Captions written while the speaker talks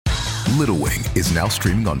Little Wing is now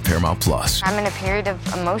streaming on Paramount Plus. I'm in a period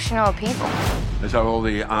of emotional upheaval. Is that all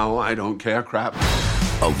the I don't care crap?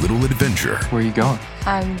 A little adventure. Where are you going?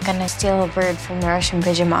 I'm gonna steal a bird from the Russian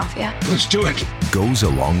pigeon mafia. Let's do it. Goes a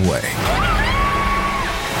long way.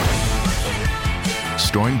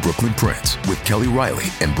 Starring Brooklyn Prince with Kelly Riley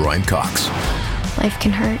and Brian Cox. Life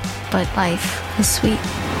can hurt, but life is sweet.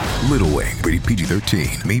 Little Wing, rated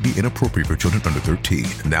PG-13, may be inappropriate for children under 13.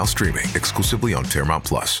 Now streaming exclusively on Paramount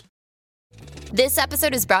Plus. This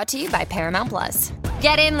episode is brought to you by Paramount Plus.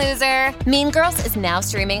 Get in, loser! Mean Girls is now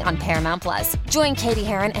streaming on Paramount Plus. Join Katie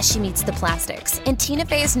Heron as she meets the plastics in Tina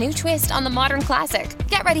Fey's new twist on the modern classic.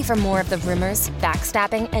 Get ready for more of the rumors,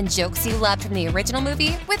 backstabbing, and jokes you loved from the original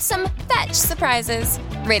movie with some fetch surprises.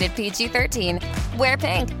 Rated PG-13. Wear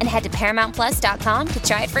pink and head to ParamountPlus.com to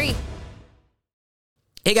try it free.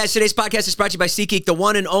 Hey guys, today's podcast is brought to you by SeatGeek. The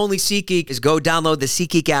one and only SeatGeek is go download the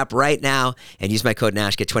SeatGeek app right now and use my code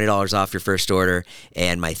NASH. Get $20 off your first order.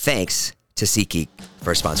 And my thanks to SeatGeek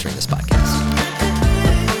for sponsoring this podcast.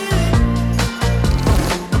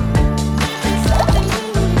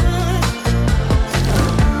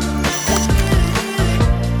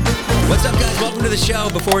 What's up, guys? Welcome to the show.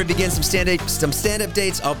 Before we begin, some stand-up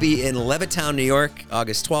dates. I'll be in Levittown, New York,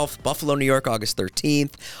 August 12th. Buffalo, New York, August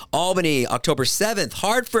 13th. Albany, October 7th.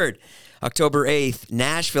 Hartford, October 8th.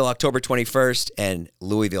 Nashville, October 21st. And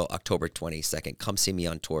Louisville, October 22nd. Come see me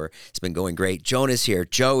on tour. It's been going great. Jonah's here.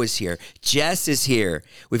 Joe is here. Jess is here.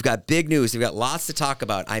 We've got big news. We've got lots to talk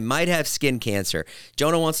about. I might have skin cancer.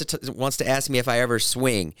 Jonah wants to ask me if I ever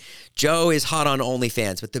swing. Joe is hot on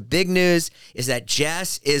OnlyFans. But the big news is that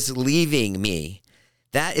Jess is leaving me.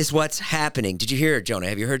 That is what's happening. Did you hear it, Jonah?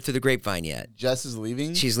 Have you heard through the grapevine yet? Jess is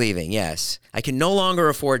leaving? She's leaving, yes. I can no longer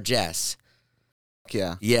afford Jess.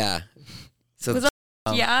 Yeah. Yeah. So that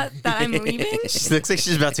I'm leaving? She looks like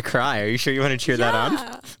she's about to cry. Are you sure you want to cheer that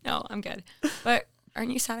on? No, I'm good. But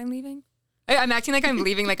aren't you sad I'm leaving? I'm acting like I'm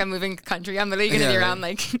leaving, like I'm moving country. I'm literally going to be around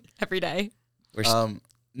like every day.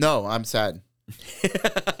 No, I'm sad.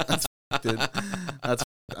 Dude. That's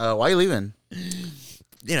why are you leaving?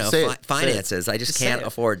 You know, finances. I just can't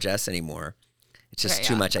afford Jess anymore. It's just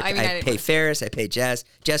too much. I pay Ferris. I pay Jess.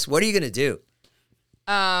 Jess, what are you going to do?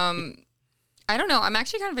 I don't know. I'm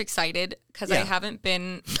actually kind of excited because I haven't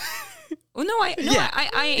been. Well, no, I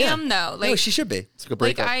am though. Like, no, she should be. It's a good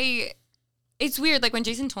breakup. It's weird. Like when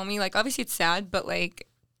Jason told me, like obviously it's sad, but like,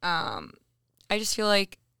 I just feel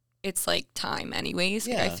like it's like time, anyways.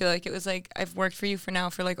 Yeah. Like, I feel like it was like I've worked for you for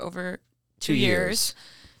like over 2 years,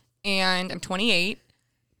 and I'm 28,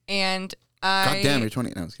 and God damn, you're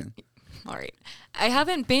 28. No, I was kidding. All right, I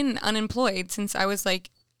haven't been unemployed since I was like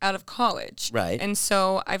out of college. Right. And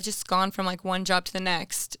so I've just gone from like one job to the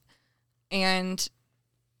next. And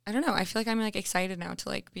I don't know, I feel like I'm like excited now to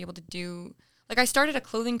like be able to do, like I started a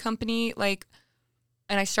clothing company, like,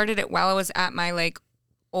 and I started it while I was at my like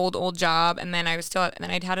old job. And then and then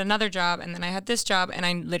I'd had another job, and then I had this job, and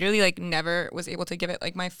I literally like never was able to give it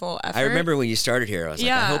like my full effort. I remember when you started here, I was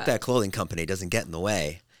like, I hope that clothing company doesn't get in the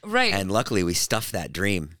way. Right. And luckily we stuffed that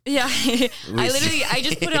dream. Yeah. I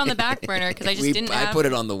just put it on the back burner because I just didn't have. I put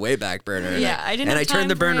it on the way back burner. Yeah, I didn't. And have I turned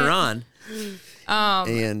the burner on.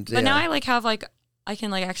 But now I like have like I can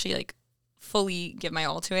like actually like fully give my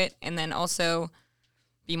all to it, and then also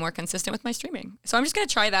be more consistent with my streaming. So I'm just gonna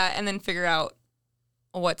try that and then figure out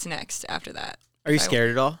what's next after that. Are you scared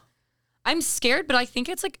at all? I'm scared, but I think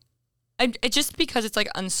it's like it's just because it's like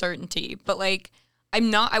uncertainty. But like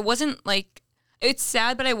I wasn't like. It's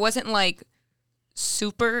sad, but I wasn't like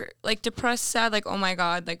super like depressed sad, like oh my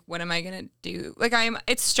god, like what am I gonna do? Like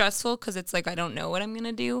it's stressful because it's like I don't know what I'm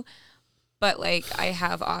gonna do, but like I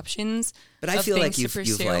have options. But I feel like you've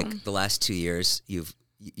like the last 2 years you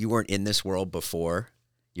weren't in this world before.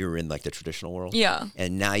 You were in like the traditional world. Yeah.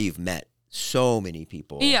 And now you've met so many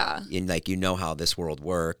people. Yeah. And like you know how this world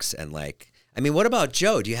works, and like I mean, what about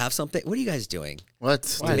Joe? Do you have something? What are you guys doing?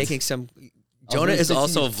 What? Making some. Jonah is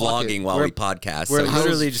also vlogging while we podcast. We're so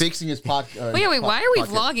literally just fixing his podcast. Wait, why are we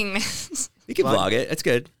vlogging this? You can vlog it. It's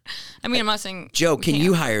good. I mean, I'm not saying. Joe, can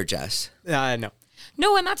you hire Jess? No.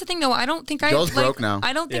 No, and that's the thing, though. I don't think Joe's broke now.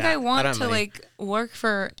 I don't think I want to like work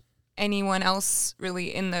for anyone else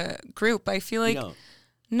really in the group. I feel like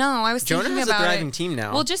no. I was Jonah thinking has about a thriving team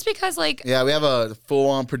now. Well, just because like we have a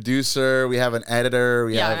full-on producer. We have an editor.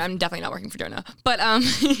 I'm definitely not working for Jonah, but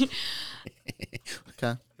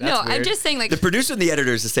Okay. No, I'm just saying, like... The producer and the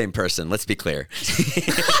editor is the same person. Let's be clear.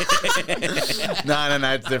 No,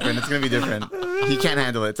 it's different. It's going to be different. He can't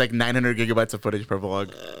handle it. It's like 900 gigabytes of footage per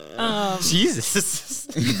vlog. Jesus.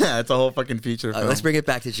 Yeah, it's a whole fucking feature film. Let's bring it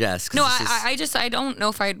back to Jess. No, I don't know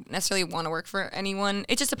if I necessarily want to work for anyone.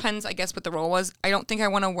 It just depends, I guess, what the role was. I don't think I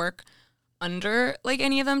want to work under like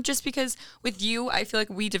any of them, just because with you, I feel like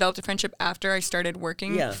we developed a friendship after I started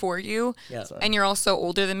working for you. Yeah. And you're also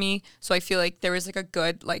older than me. So I feel like there was like a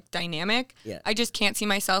good like dynamic. Yeah. I just can't see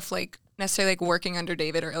myself like necessarily like working under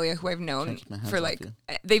David or Ilya, who I've known for off like, you.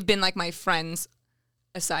 they've been like my friends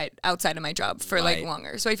outside of my job for like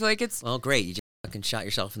longer. So I feel like it's, Well, great. You just fucking shot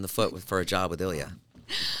yourself in the foot for a job with Ilya.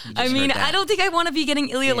 I mean, heard that. I don't think I want to be getting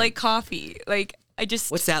Ilya like coffee. Like I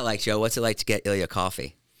just, What's that like, Joe? What's it like to get Ilya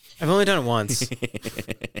coffee? I've only done it once.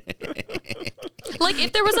 like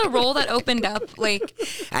if there was a role that opened up, like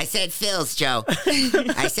I said Phil's, Joe.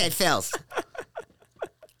 I said Phil's.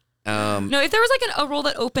 no, if there was like a role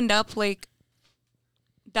that opened up like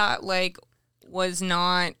that, like was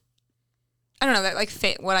not, I don't know, that like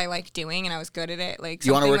fit what I like doing and I was good at it. Like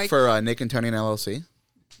You want to something work like, for Nick and Tony and LLC?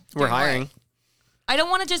 We're hiring. I don't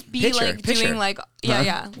want to just be Pitcher, like pitcher. doing like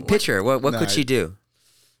yeah. Pitcher, what No, could she do?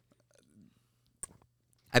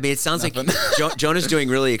 I mean, it sounds like Jonah's doing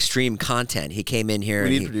really extreme content. He came in here We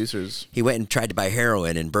and need producers. he went and tried to buy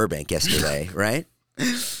heroin in Burbank yesterday, right?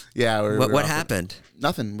 Yeah. What offered- happened?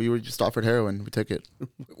 Nothing. We were just offered heroin. We took it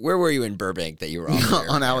Where were you in Burbank that you were on?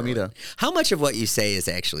 on Alameda. How much of what you say is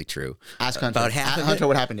actually true? Ask Hunter. About half of Hunter, it?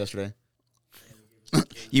 what happened yesterday?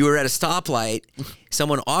 You were at a stoplight.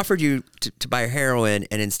 Someone offered you to buy heroin,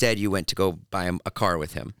 and instead you went to go buy him a car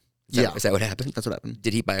with him. Is that what happened? That's what happened.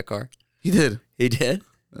 Did he buy a car? He did. He did?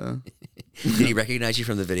 Did he recognize you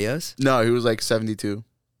from the videos? No, he was like 72.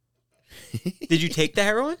 Did you take the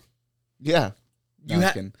heroin? Yeah. No, You I'm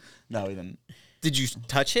ha- kidding. No, he didn't. Did you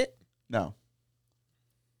touch it? No,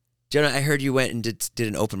 Jonah, I heard you went and did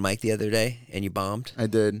an open mic the other day, and you bombed. I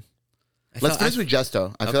did. Let's finish with Jess,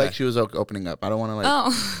 though. I feel Okay. like she was opening up. I don't want to like.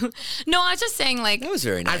 Oh no, I was just saying like That was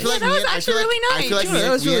very nice. I feel like that was me and- I actually feel like- really I feel like nice. me that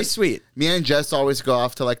and- was me really and- sweet. Me and Jess always go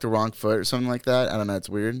off to like the wrong foot or something like that. I don't know. It's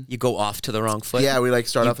weird. You go off to the wrong foot. Yeah, we like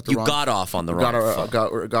start off at the You wrong. got off on the wrong foot.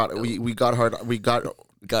 We got hard. We got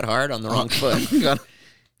Got hard on the wrong foot.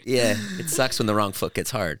 Yeah, it sucks when the wrong foot gets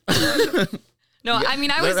hard. no, I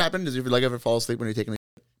mean I What was happened? Does you like ever fall asleep when you're taking?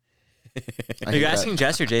 Are you asking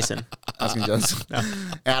Jess or Jason? Asking Jess. I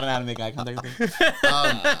don't know how to make eye contact with him.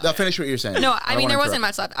 Now finish what you're saying. no, don't I mean wanna there wasn't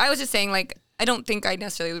interrupt. much left. I was just saying like I don't think I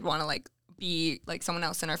necessarily would want to like be like someone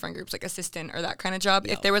else in our friend groups, like assistant or that kind of job.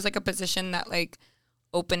 If there was like a position that like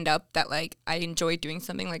opened up that like I enjoyed doing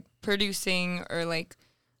something like producing or like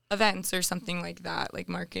events or something like that, like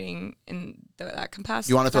marketing in that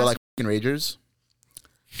capacity. You want to throw like fucking ragers?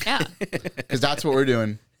 yeah. Because that's what we're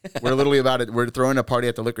doing. We're literally about it. We're throwing a party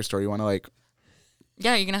at the liquor store. You want to like?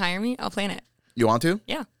 Yeah, you're gonna hire me? I'll plan it. You want to?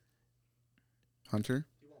 Yeah. Hunter?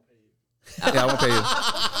 Yeah, I won't pay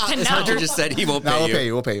you. Hunter just said he won't No, pay we'll you. pay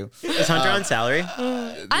you. We'll pay you. Is Hunter on salary?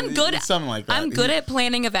 I'm good. It's something like that. I'm good at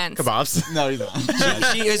planning events. Kebabs. No, he's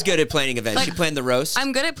not. She is good at planning events. She Like, planned the roast.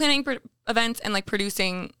 I'm good at planning events and like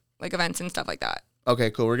producing like events and stuff like that.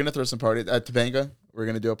 Okay, cool. We're gonna throw some party at Topanga. We're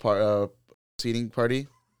gonna do a seating party.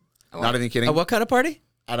 Not even kidding. What kind of party?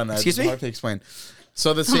 I don't know. Excuse it's me? hard to explain.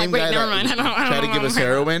 So the I'm like, same wait, guy never that mind. I don't tried to give us know.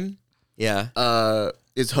 heroin Yeah.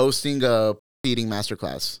 is hosting a eating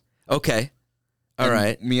masterclass. Okay. All And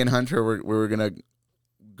right. Me and Hunter we're gonna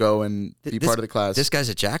go and be part of the class. This guy's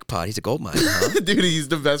a jackpot. He's a gold mine, huh? Dude, he's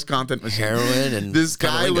the best content machine. Heroin and This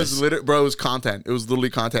guy was cunnilingus. literally, bro. It was content. It was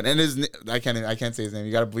literally content. And I can't say his name.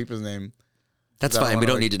 You gotta bleep his name. That's I don't fine. We wanna,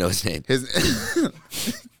 don't like- need to know his name. His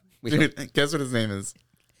dude, guess what his name is?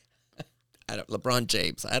 I don't, LeBron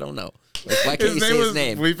James. I don't know. Like, why can't you say was his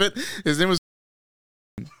name? Bleep it. His name was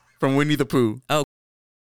from Winnie the Pooh.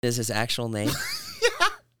 Is his actual name?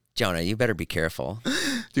 Jonah, you better be careful.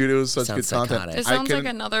 Dude, it was such Sounds good content. psychotic. This I sounds like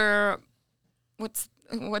couldn't- another.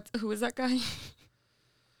 Who is that guy?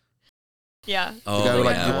 yeah. Oh, guy who,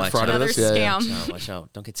 like, yeah, watch frauded out. Another us? Yeah, yeah. scam. Watch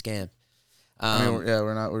out. Don't get scammed. I mean, yeah,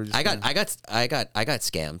 we're not. We're just. I got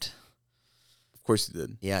scammed. Of course you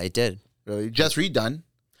did. Yeah, it did. Really, Jess Reed done.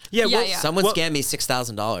 Yeah, Yeah, well, yeah. Someone Well- scammed me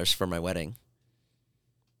 $6,000 for my wedding.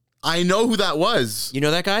 I know who that was. You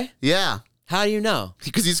know that guy? Yeah, How do you know?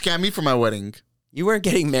 because he scammed me for my wedding. You weren't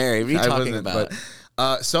getting married. What are you I talking wasn't, about?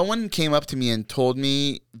 But someone came up to me and told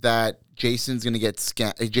me that Jason's gonna get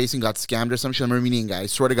scammed. Jason got scammed or some shit. I'm a Armenian guy.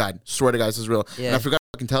 Swear to God, this is real. Yeah. And I forgot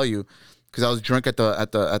to fucking tell you because I was drunk at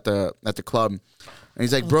the club, and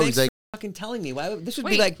he's like, Oh, bro, thanks he's like, for fucking telling me. Why? This would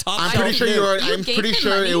be Wait, like top. I'm I pretty don't sure know. you were. You I'm gave pretty him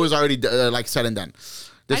sure money? it was already like said and done.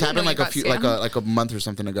 This I didn't happened know like you a got few scammed. like a month or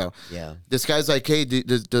something ago. Yeah. This guy's like, hey,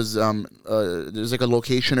 does there's like a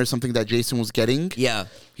location or something that Jason was getting? Yeah.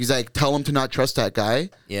 He's like, tell him to not trust that guy.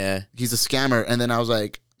 Yeah. He's a scammer. And then I was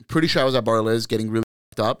like, pretty sure I was at Bar Liz getting really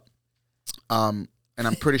fucked up. and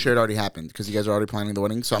I'm pretty sure it already happened because you guys are already planning the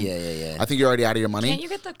wedding. So Yeah. I think you're already out of your money. Can't you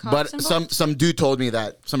get the cops But involved? some dude told me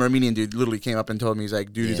that some Armenian dude literally came up and told me, he's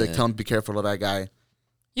like, dude, he's like, Yeah. tell him to be careful of that guy.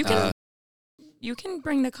 You can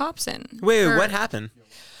bring the cops in. Wait, Or- what happened?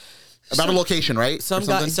 About a location, right? Some Or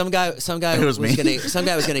guy something? It was me. some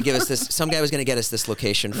guy was gonna give us this. Some guy was gonna get us this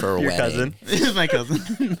location for a Your wedding. cousin. He's my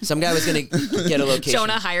cousin. Some guy was gonna get a location.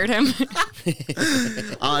 Jonah hired him.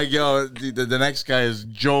 I'm like, yo, the next guy is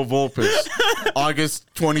Joe Volpes.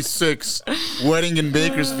 August 26th, wedding in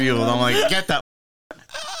Bakersfield. I'm like, get that.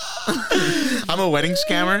 I'm a wedding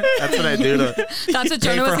scammer. That's what I do. That's what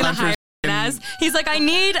Jonah was going to hire as. He's like, I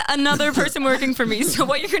need another person working for me. So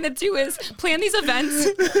what you're going to do is plan these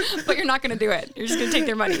events, but you're not going to do it. You're just going to take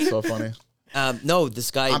their money. So funny. No,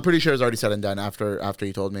 this guy. I'm pretty sure it's already said and done after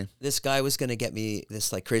he told me. This guy was gonna get me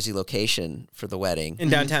this like crazy location for the wedding. In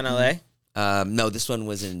downtown LA? No, this one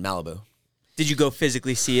was in Malibu. Did you go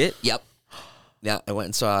physically see it? Yep. Yeah, I went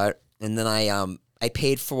and saw it, and then I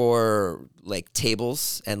paid for like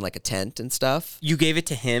tables and like a tent and stuff. You gave it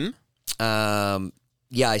to him?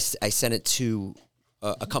 Yeah, I sent it to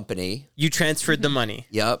a company. You transferred the money.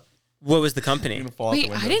 Yep. What was the company? Wait,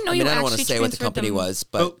 I didn't know I you mean, I don't actually want to say what the transferred company them. was,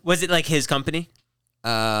 but Oh, was it like his company?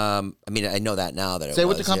 I mean, I know that now that it Say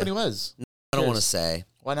was. what the company yeah. was. I don't want to say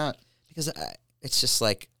Why not? because it's just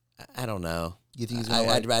like I don't know. You think he's gonna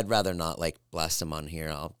I'd rather not like blast him on here.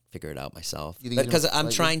 I'll figure it out myself. You think he's Because gonna I'm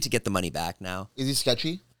fight you? trying to get the money back now. Is he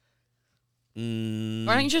sketchy? Why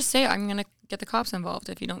don't you just say, I'm going to get the cops involved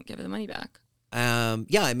if you don't give the money back?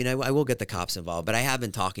 Yeah, I mean, I will get the cops involved, but I have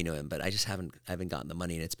been talking to him, but I just haven't gotten the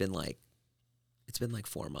money, and it's been like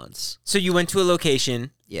 4 months. So you went to a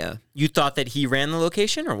location. Yeah. You thought that he ran the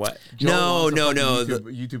location or what? No.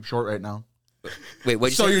 YouTube short right now. Wait,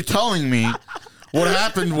 what? So you're telling me what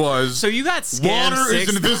happened was So you got scammed. water is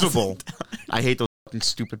 6,000 invisible. I hate those fucking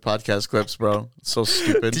stupid podcast clips, bro. It's so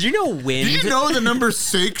stupid. Did you know wind? Did you know the number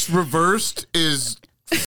 6 reversed is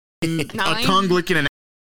a 9? tongue licking and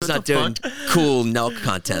He's not doing cool Nelk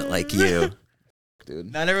content like you.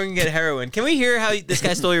 Dude. Not everyone can get heroin. Can we hear how this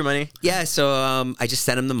guy stole your money? Yeah, so I just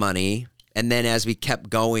sent him the money, and then as we kept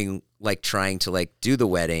going, like trying to like do the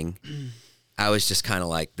wedding, I was just kind of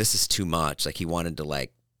like, this is too much. Like he wanted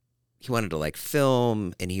to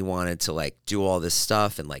film, and he wanted to like do all this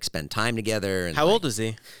stuff and like spend time together. And How like, old is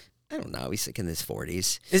he? I don't know. He's like in his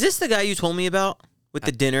 40s. Is this the guy you told me about with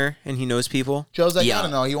the dinner and he knows people? Joe's like, Yeah. I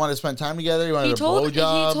don't know. He wanted to spend time together. He wanted He a told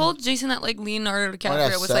blowjob. Jason that like Leonardo Wanna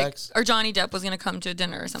have DiCaprio was like, sex. or Johnny Depp was going to come to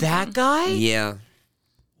dinner or something. That guy? Yeah.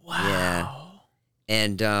 Wow.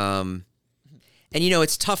 Yeah. And you know,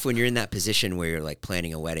 it's tough when you're in that position where you're like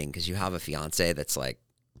planning a wedding because you have a fiance that's like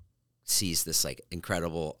sees this like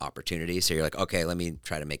incredible opportunity. So you're like, okay, let me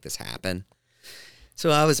try to make this happen. So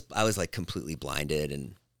I was like completely blinded,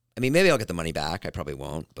 and I mean, maybe I'll get the money back. I probably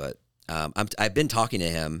won't, but I've been talking to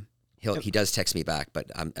him. He does text me back,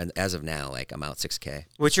 but and as of now, like I'm out $6,000.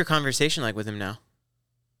 What's your conversation like with him now?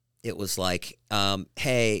 It was like,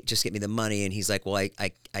 hey, just get me the money, and he's like, well,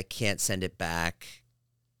 I can't send it back.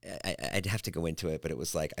 I'd have to go into it, but it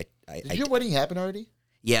was like Did your wedding happen already?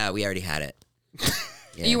 Yeah, we already had it.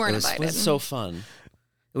 Yeah, You weren't it was invited. so fun.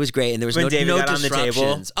 It was great, and there was When no David got on the table?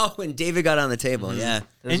 disruptions. Oh, when David got on the table, yeah.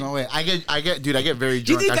 There's no way. I get very drunk.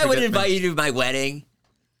 Do you think I would forget invite things. you to my wedding?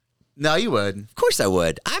 No, you would. Of course I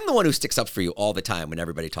would. I'm the one who sticks up for you all the time when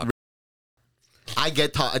everybody talks. I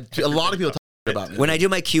get a lot of people talk about me. When I do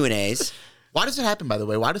my Q&As, Why does it happen, by the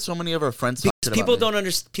way? Why do so many of our friends talk because shit people about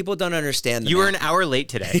me? people don't understand. You were an hour late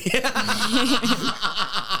today.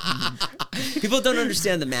 People don't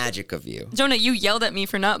understand the magic of you. Jonah, you yelled at me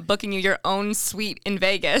for not booking you your own suite in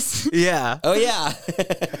Vegas. Yeah. Oh yeah.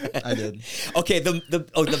 I did. Okay.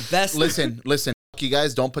 The best. Listen, fuck you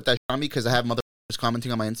guys, don't put that shit on me because I have motherfuckers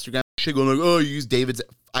commenting on my Instagram. Shit going like, oh, you use David's.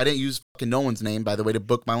 I didn't use fucking no one's name, by the way, to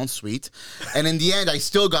book my own suite. And in the end, I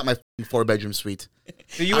still got my 4-bedroom suite.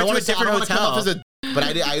 So you I went to a don't wanna different come off hotel. as a,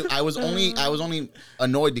 but I was only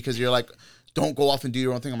annoyed because you're like, don't go off and do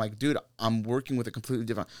your own thing. I'm like, dude, I'm working with a completely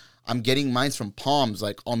different. I'm getting mines from Palms.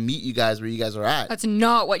 Like, I'll meet you guys where you guys are at. That's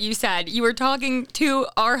not what you said. You were talking to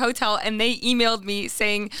our hotel and they emailed me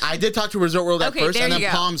saying, I did talk to Resort World at Okay, first, there and then you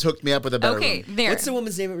go. Palms hooked me up with a better okay, room. there. What's the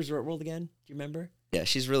woman's name at Resort World again? Do you remember? Yeah,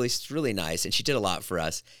 she's really nice, and she did a lot for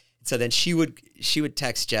us. So then she would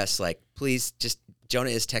text Jess like, please, just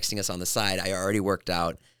Jonah is texting us on the side. I already worked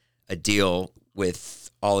out a deal with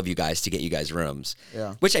all of you guys to get you guys rooms,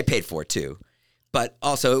 which I paid for too. But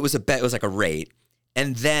also it was a bet. It was like a rate,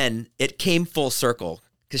 and then it came full circle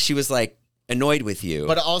because she was like annoyed with you.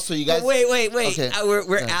 But also, you guys. But wait. Okay.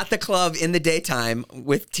 We're at the club in the daytime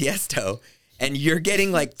with Tiesto, and you're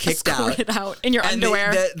getting like kicked escorted out out in your and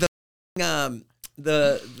underwear.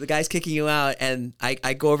 the guy's kicking you out, and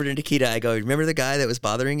I go over to Nikita. I go, remember the guy that was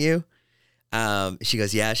bothering you? She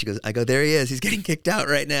goes, yeah. She goes, I go, there he is. He's getting kicked out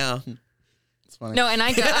right now. It's funny. No, and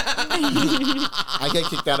I go. I get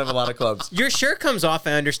kicked out of a lot of clubs. Your shirt comes off,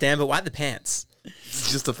 I understand, but why the pants?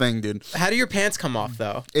 It's just a thing, dude. How do your pants come off,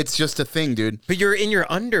 though? It's just a thing, dude. But you're in your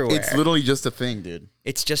underwear. It's literally just a thing, dude.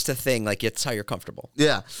 It's just a thing. Like, it's how you're comfortable.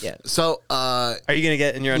 Yeah. Yeah. So, Are you going to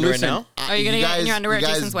get in your underwear now? Are you gonna get in your underwear at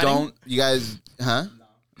Jason's wedding? You guys, huh?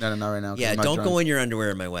 No, not right now. 'Cause Yeah, I'm not don't drunk. go in your underwear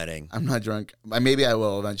at my wedding. I'm not drunk. Maybe I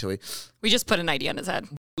will eventually. We just put an idea on his head.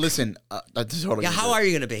 Listen, that's totally Yeah, how are you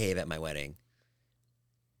going to behave at my wedding?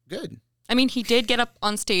 good? I mean, he did get up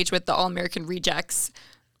on stage with the All American Rejects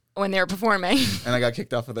when they were performing. And I got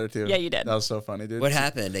kicked off of there too. Yeah, you did. That was so funny, dude. What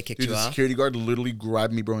happened? They kicked Dude, you the off? security guard literally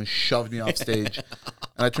grabbed me, bro, and shoved me off stage. And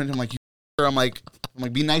I turned to him like, I'm like,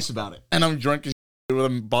 be nice about it. And I'm drunk as with a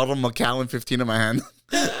bottle of Macallan 15 in my hand.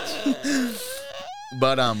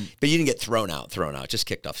 But you didn't get thrown out. Just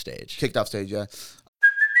kicked off stage. kicked off stage, yeah.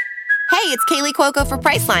 Hey, it's Kaylee Cuoco for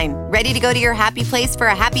Priceline. Ready to go to your happy place for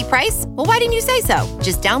a happy price? Well, why didn't you say so?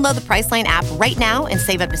 Just download the Priceline app right now and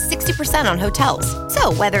save up to 60% on hotels.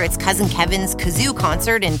 So whether it's Cousin Kevin's Kazoo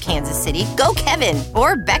Concert in Kansas City, go Kevin,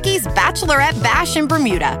 or Becky's Bachelorette Bash in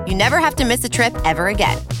Bermuda, you never have to miss a trip ever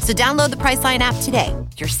again. So download the Priceline app today.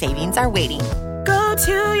 Your savings are waiting. Go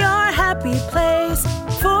to your happy place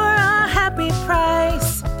for a happy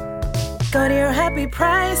price. Go to your happy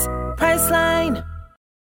price, Priceline.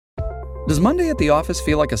 Does Monday at the office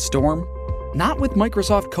feel like a storm? Not with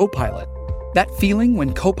Microsoft Copilot. That feeling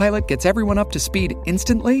when Copilot gets everyone up to speed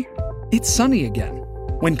instantly? It's sunny again.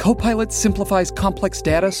 When Copilot simplifies complex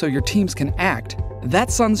data so your teams can act,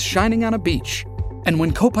 that sun's shining on a beach. And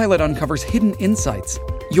when Copilot uncovers hidden insights,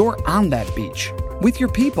 you're on that beach with your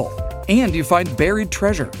people, and you find buried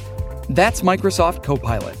treasure. That's Microsoft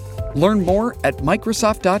Copilot. Learn more at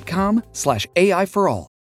Microsoft.com/AI for all.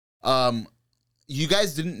 You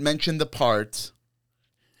guys didn't mention the part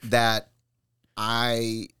that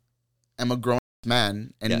I am a grown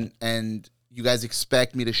man, and you guys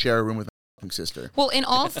expect me to share a room with my sister. Well, in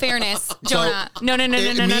all fairness, Jonah, no. Me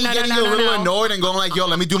getting a little annoyed and going like, "Yo,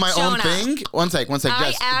 let me do my own Jonah. thing." One sec, I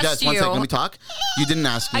Jess, asked one sec, you. let me talk. You didn't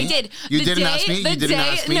ask me. I did. You The didn't day- ask me. the You didn't day-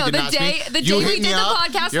 ask me. no, You didn't the ask day- me. the You day hit we me did the up.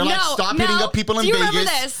 podcast- You're like, no, stop no. hitting up people in Do you remember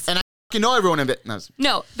Vegas. this? And I fucking know everyone in Vegas.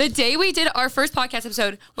 No, the day we did our first podcast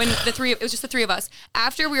episode, when it was just the three of us.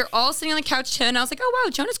 After we were all sitting on the couch chilling, I was like, "Oh wow,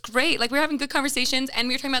 Jonah's great!" Like we were having good conversations, and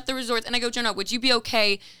we were talking about the resorts. And I go, "Jonah, would you be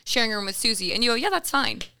okay sharing a room with Susie?" And you go, "Yeah, that's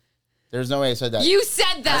fine." There's no way I said that. You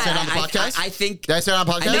said that. I said it on the podcast? I think. Did I say it on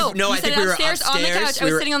the podcast? No, No, you I said think it we were upstairs on the couch. upstairs. I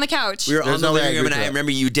was sitting on the couch. We were There's on the no way I living room, agree and to I that.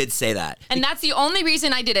 remember you did say that. And that's the only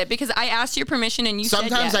reason I did it, because I asked your permission and you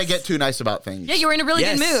Sometimes said yes. I get too nice about things. Yeah, you were in a really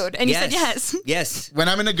Yes. good mood, and you said Yes. yes. Yes. When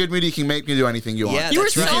I'm in a good mood, you can make me do anything you want. Yeah, You were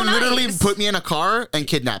that's so right. You can literally nice. put me in a car and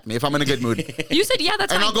kidnap me if I'm in a good mood. You said, yeah,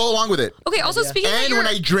 that's And fine. I'll go along with it. Okay, also speaking of And your... when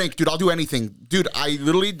I drink, dude, I'll do anything. Dude, I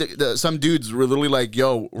literally, some dudes were literally like,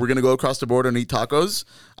 "Yo, we're going to go across the border and eat tacos."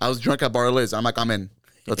 I was drunk at Bar Liz. I'm like, "I'm in.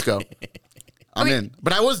 Let's go." I'm in.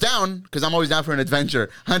 But I was down because I'm always down for an adventure.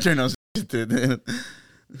 Hunter knows, dude.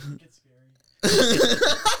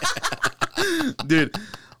 Dude,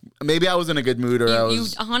 maybe I was in a good mood or I You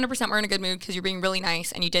was... 100% were in a good mood because you're being really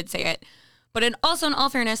nice, and you did say it. But also, in all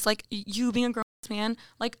fairness, like, you being a grown man,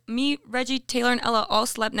 like, me, Reggie, Taylor, and Ella all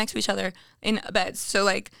slept next to each other in beds. So,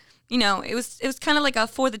 like, you know, it was kind of like a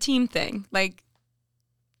for the team thing. Like...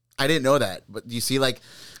 I didn't know that. But you see, like...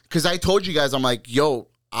 Because I told you guys, I'm like, "Yo,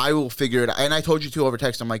 I will figure it out." And I told you too over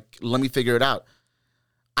text. I'm like, "Let me figure it out."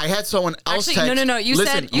 I had someone else Actually, text. no. You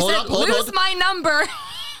Listen, said, hold up, lose my number.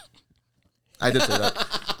 I did say that.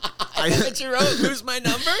 That you wrote, lose my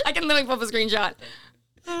number? I can literally pull up a screenshot.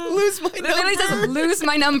 Lose my number. It literally says, lose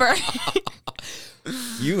my number.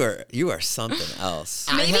 You are something else.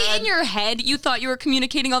 Maybe in your head you thought you were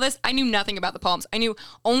communicating all this. I knew nothing about the Palms. I knew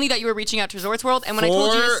only that you were reaching out to Resorts World. And when I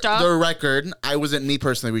told you to stop... For the record, I wasn't me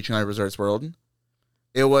personally reaching out to Resorts World.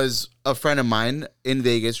 It was a friend of mine in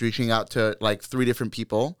Vegas reaching out to like 3 different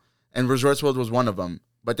people. And Resorts World was one of them.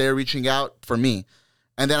 But they were reaching out for me.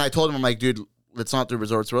 And then I told him, I'm like, "Dude, let's not do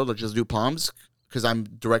Resorts World. Let's just do Palms." Because I'm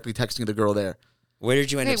directly texting the girl there. Where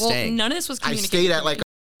did you end up staying? None of this was I communicated. stayed at like a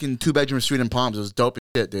fucking 2-bedroom suite in Palms. It was dope as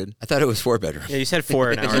shit, dude. I thought it was 4 bedrooms. Yeah, you said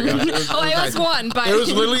 4 an hour ago. Oh, it was one, but... It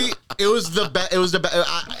was literally, it was the best. It was the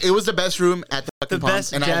best room at the fucking The Palms.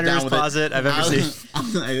 best and I was janitor's down with it. closet I've ever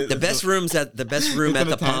seen. The best room at the in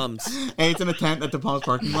a tent. Palms. Hey, it's in a tent at the Palms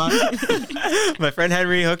parking lot. My friend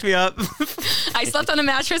Henry hooked me up. I slept on a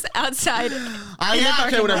mattress outside.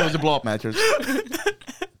 Okay, whatever. It was a blow up mattress.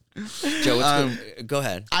 Joe, go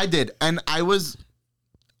ahead. I did, and I was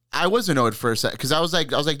I was annoyed for a sec because I was like,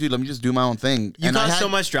 dude, let me just do my own thing. You caused so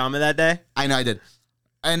much drama that day. I know I did.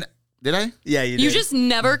 And did I? Yeah, you did. You just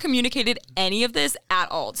never communicated any of this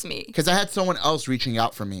at all to me. Because I had someone else reaching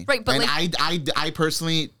out for me. Right, but and like, I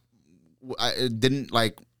personally didn't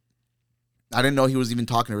like. I didn't know he was even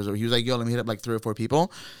talking to Resorts. He was like, yo, let me hit up like 3 or 4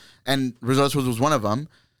 people, and Resorts was one of them.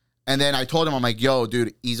 And then I told him, I'm like, yo,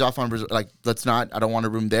 dude, ease off on like, let's not. I don't want a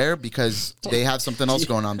room there because they have something else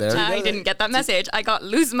going on there. I didn't get that message. I got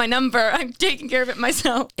lose my number. I'm taking care of it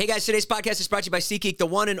myself. Hey guys, today's podcast is brought to you by SeatGeek, the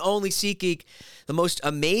one and only SeatGeek, the most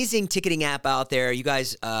amazing ticketing app out there. You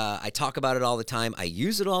guys, I talk about it all the time. I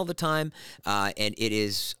use it all the time, and it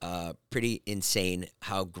is pretty insane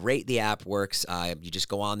how great the app works. You just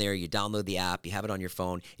go on there, you download the app, you have it on your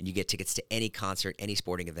phone, and you get tickets to any concert, any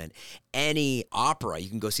sporting event, any opera. You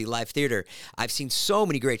can go see live theater. I've seen so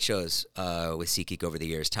many great shows with SeatGeek over the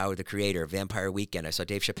years. Tyler, the Creator, Vampire Weekend. I saw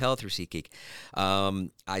Dave Chappelle through SeatGeek.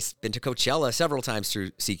 I've been to Coachella several times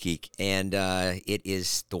through SeatGeek, and it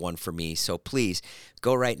is the one for me. So please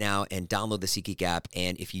go right now and download the SeatGeek app.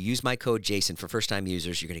 And if you use my code Jason for first-time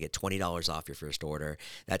users, you're going to get $20 off your first order.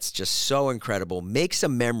 That's just so incredible. Make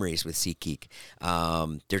some memories with SeatGeek.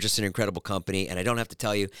 They're just an incredible company, and I don't have to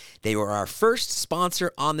tell you, they were our first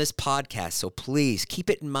sponsor on this podcast. So please keep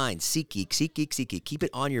it in mind. SeatGeek, SeatGeek, SeatGeek. Keep it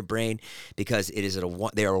on your brain because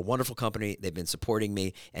they are a wonderful company. They've been supporting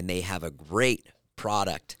me, and they have a great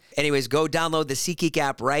product. Anyways, go download the SeatGeek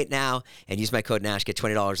app right now and use my code Nash. Get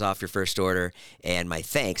 $20 off your first order. And my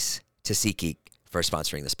thanks to SeatGeek for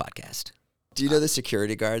sponsoring this podcast. Do you know the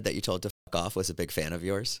security guard that you told to fuck off was a big fan of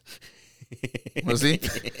yours? Was he?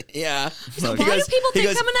 Yeah. So why do people think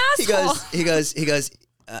I'm an asshole? He goes,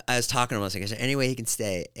 I was talking to him. I was like, is there any way he can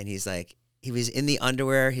stay? And he's like, he was in the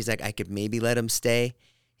underwear. He's like, I could maybe let him stay.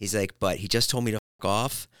 He's like, but he just told me to fuck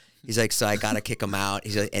off. He's like, so I got to kick him out.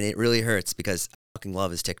 He's like, and it really hurts because I fucking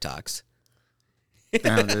love his TikToks.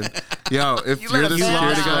 Damn, dude. Yo, if you're the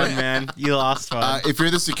security guard, man, you lost one. If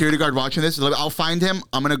you're the security guard watching this, I'll find him.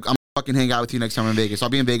 I'm gonna fucking hang out with you next time I'm in Vegas. I'll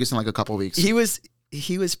be in Vegas in like a couple weeks. He was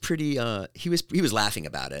pretty. He was laughing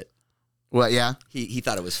about it. What? Yeah. He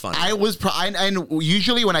thought it was funny. I was, and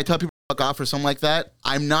usually when I tell people to fuck off or something like that,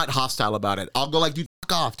 I'm not hostile about it. I'll go like, dude,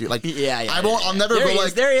 fuck off, dude. Like, yeah. I won't. I'll never go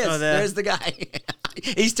like. There he is. Oh, there's the guy.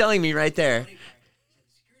 He's telling me right there.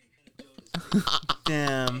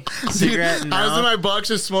 Damn. Cigarette. No. I was in my box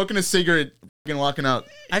just smoking a cigarette and walking out.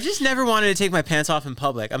 I've just never wanted to take my pants off in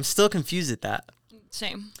public. I'm still confused at that.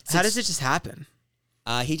 Same. How does it just happen?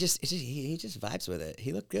 He just vibes with it.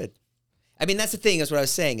 He looked good. I mean, that's the thing. Is what I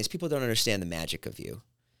was saying is people don't understand the magic of you.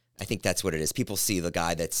 I think that's what it is. People see the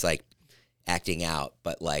guy that's like acting out,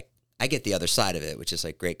 but like I get the other side of it, which is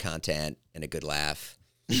like great content and a good laugh.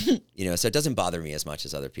 You know, so it doesn't bother me as much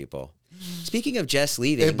as other people. Speaking of Jess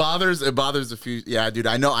leaving, it bothers a few. Yeah, dude,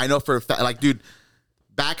 I know for a fact. Like, dude,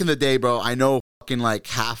 back in the day, bro, I know fucking like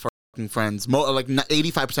half our fucking friends, like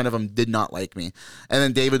 85% of them did not like me. And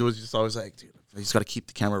then David was just always like, dude, you just got to keep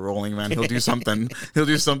the camera rolling, man. He'll do something. He'll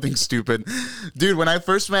do something stupid, dude. When I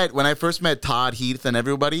first met Todd, Heath, and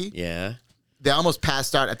everybody, yeah, they almost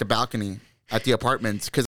passed out at the balcony at the apartments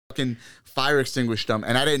because fucking fire extinguished them,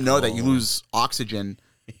 and I didn't know that you lose oxygen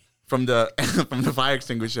from the fire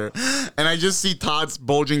extinguisher. And I just see Todd's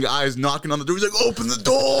bulging eyes knocking on the door. He's like, open the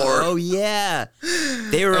door. Oh, yeah.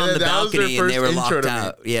 They were on the balcony and they were locked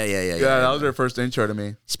out. Yeah, that was their first intro to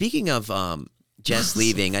me. Speaking of Jess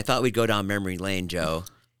leaving, I thought we'd go down memory lane, Joe,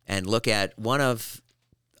 and look at one of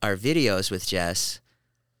our videos with Jess,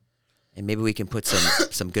 and maybe we can put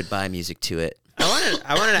some goodbye music to it.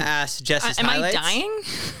 I wanted to ask Jess's highlights. Am I dying?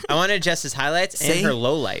 I wanted Jess's highlights and her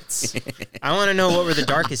lowlights. I want to know what were the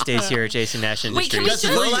darkest days here at Jason Nash Industries. Wait,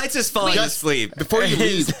 can we lowlights is falling asleep. Before you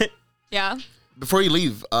leave, yeah. Before you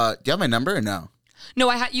leave, do you have my number or no?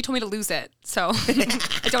 No, you told me to lose it, so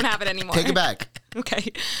I don't have it anymore. Take it back. Okay.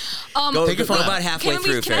 Take your phone about halfway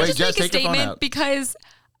through. Can I just make a statement because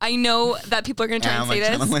I know that people are going to try and say this.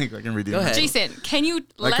 I can read it. Go ahead. Jason, can you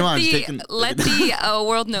let the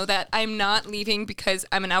world know that I'm not leaving because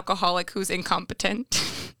I'm an alcoholic who's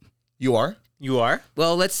incompetent? You are? You are?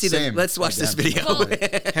 Well, let's watch this video.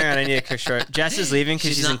 Hang on, I need a quick short. Jess is leaving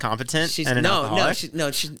because she's incompetent and an alcoholic?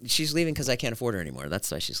 She's leaving because I can't afford her anymore.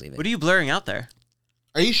 That's why she's leaving. What are you blurring out there?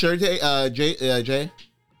 Are you sure, Jay?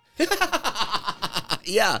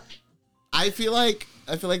 Yeah. I feel like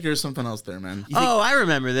there's something else there, man. I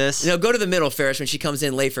remember this. No, go to the middle, Ferris, when she comes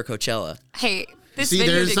in late for Coachella. Hey, this See,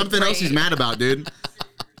 video there's did something great. else he's mad about, dude.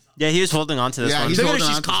 Yeah, he was holding on to this one. Look at her,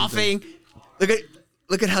 she's coughing.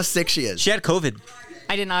 Look at how sick she is. She had COVID.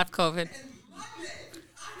 I did not have COVID.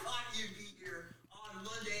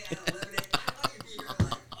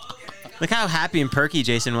 Look how happy and perky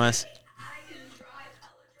Jason was.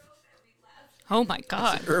 Oh my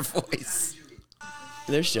God. Her voice.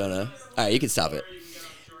 There's Jonah. All right, you can stop it.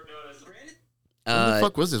 What the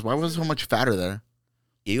fuck was this? Why was so much fatter there?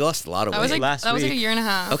 You lost a lot of weight. That was like a year and a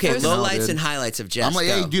half. Okay, lowlights and highlights of Jess. I'm like,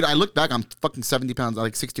 hey, dude, I look back, I'm fucking 70 pounds,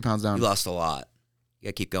 like 60 pounds down. You lost a lot. You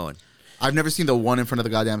gotta keep going. I've never seen the one in front of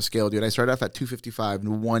the goddamn scale, dude. I started off at 255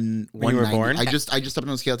 and When you were born? I just stepped on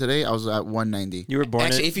the scale today. I was at 190. You were born.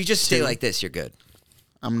 Actually, if you just stay like this, you're good.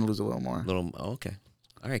 I'm gonna lose a little more. Okay.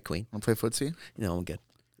 All right, Queen. Wanna play footsie? No, I'm good.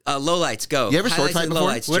 Lowlights, go. You ever sword fight before?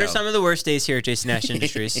 What are some of the worst days here at Jason Nash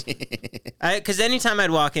Industries? Because anytime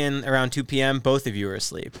I'd walk in around 2 p.m., both of you were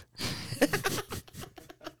asleep.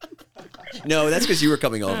 No, that's because you were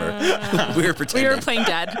coming over. We were pretending. We were playing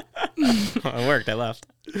dead. It worked. I left.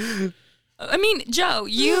 I mean, Joe,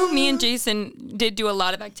 me and Jason did do a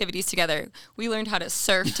lot of activities together. We learned how to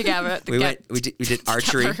surf together. We did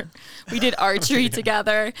archery. We did archery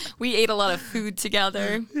together. We ate a lot of food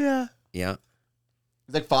together. Yeah.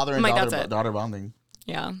 It's like father and Like, daughter bonding.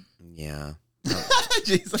 Yeah. Yeah.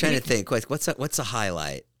 I'm trying to think. What's a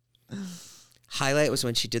highlight? Highlight was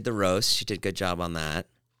when she did the roast. She did a good job on that.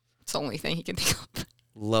 It's the only thing he can think of.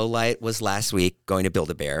 Low light was last week going to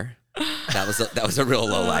Build-A-Bear. That was a real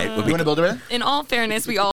low light. You want to Build-A-Bear? In all fairness,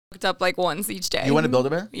 we all hooked up like once each day. You want to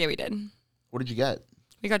Build-A-Bear? Yeah, we did. What did you get?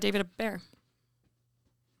 We got David a bear.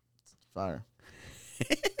 Fire.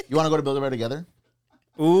 You want to go to Build-A-Bear together?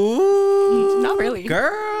 Ooh. Not really.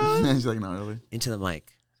 Girl. She's like, not really. Into the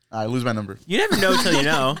mic. I lose my number. You never know till you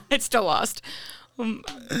know. It's still lost. You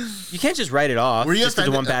can't just write it off. Were you just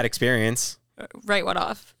the one bad experience. Write what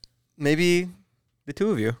off? Maybe the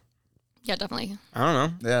two of you. Yeah, definitely. I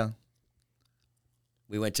don't know. Yeah.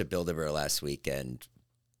 We went to Build-A-Bear last week, and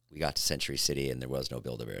we got to Century City, and there was no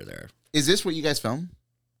Build-A-Bear there. Is this what you guys film?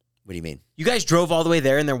 What do you mean? You guys drove all the way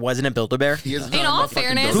there, and there wasn't a Build-A-Bear? In all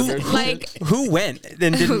fairness, who went and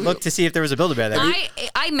didn't look to see if there was a Build-A-Bear there?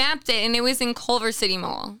 I mapped it, and it was in Culver City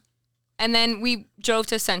Mall. And then we drove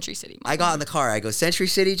to Century City Mall. I got in the car. I go, Century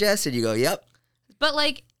City, Jess? And you go, yep. But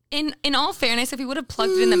like, in all fairness, if we would have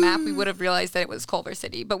plugged it in the map, we would have realized that it was Culver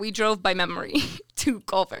City. But we drove by memory to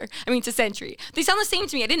Century. They sound the same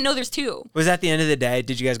to me. I didn't know there's two. Was that the end of the day?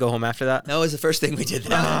 Did you guys go home after that? That was the first thing we did.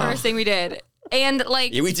 First thing we did. And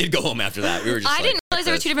like, yeah, we did go home after that. We were just I didn't realize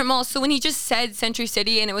there were two different malls. So when he just said Century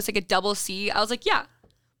City and it was like a double C, I was like, yeah.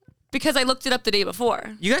 Because I looked it up the day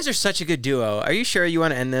before. You guys are such a good duo. Are you sure you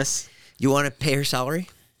want to end this? You want to pay her salary?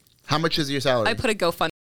 How much is your salary? I put a GoFundMe.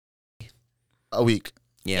 A week.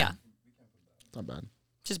 Yeah. Not bad.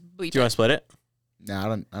 Just bleep Do you want to split it? No, I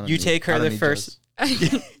don't. You take her the first.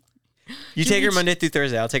 You take her Monday through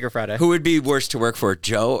Thursday. I'll take her Friday. Who would be worse to work for,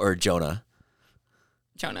 Joe or Jonah?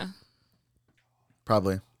 Jonah.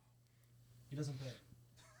 Probably. He doesn't pay.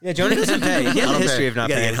 Yeah, Jonah doesn't pay. He has a history of not You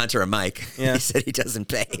gotta paying. get Hunter a mic. Yeah. He said he doesn't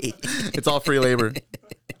pay. It's all free labor.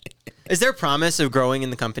 Is there a promise of growing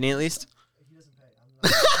in the company at least? He doesn't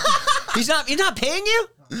pay. He's not paying you?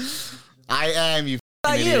 I am. You.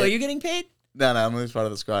 How about you? Idiot. Are you getting paid? No, I'm always part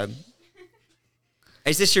of the squad.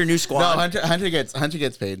 Is this your new squad? No, Hunter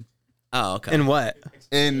gets paid. Oh, okay. In what?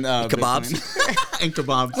 In kebabs. In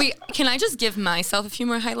kebabs. Wait, can I just give myself a few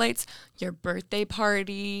more highlights? Your birthday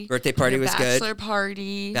party. Birthday party your was good. Bachelor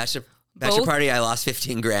party. Bachelor Both- party, I lost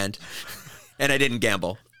 15 grand. And I didn't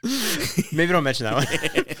gamble. Maybe don't mention that one.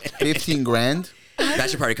 15 grand?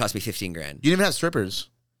 Bachelor party cost me 15 grand. You didn't even have strippers.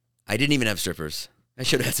 I didn't even have strippers. I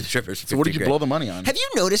should have had some strippers. For So what did 15 you blow the money on? Have you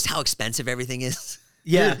noticed how expensive everything is?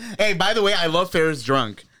 Yeah. Dude, hey, by the way, I love Ferris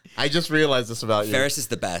drunk. I just realized this about you. Ferris is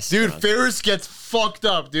the best. Dude, drunk. Ferris gets fucked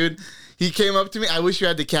up, dude. He came up to me. I wish you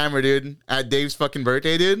had the camera, dude. At Dave's fucking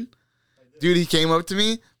birthday, dude. Dude, he came up to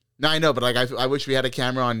me. No, I know, but like, I wish we had a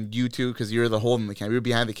camera on you too, because you're the holding the camera. You're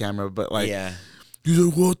behind the camera, but like, yeah. he's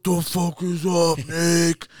like, "What the fuck is up,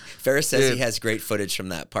 Nick?" Ferris says Dude. he has great footage from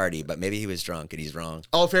that party, but maybe he was drunk and he's wrong.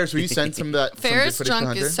 Oh, Ferris, will you send some of that? some Ferris good footage to drunk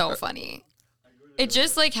Hunter? is so funny. It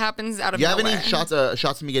just like happens out of You have nowhere. any shots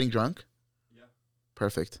of me getting drunk? Yeah.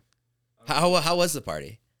 Perfect. How was the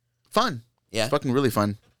party? Fun. Yeah. It's fucking really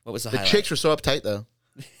fun. What was the The highlight? chicks were so uptight though.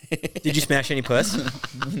 Did you smash any puss?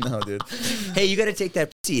 No, dude. Hey, you got to take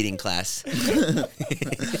that pussy eating class.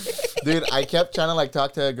 Dude, I kept trying to like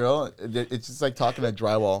talk to a girl. It's just like talking to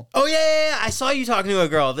drywall. Oh, yeah. I saw you talking to a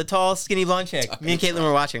girl, the tall, skinny blonde chick. Me and Caitlin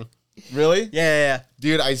were watching. Really? Yeah.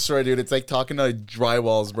 Dude, I swear, dude, it's like talking to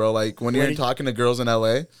drywalls, bro. Like when you're talking to girls in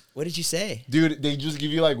LA. What did you say? Dude, they just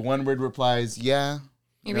give you like one word replies. Yeah.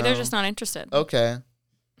 Maybe no, they're just not interested. Okay.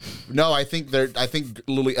 No, I think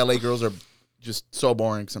little LA girls are just so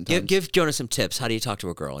boring sometimes. Give Jonah some tips. How do you talk to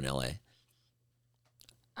a girl in LA?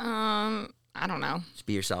 I don't know. Just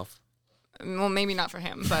be yourself. Well, maybe not for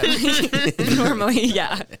him, but normally,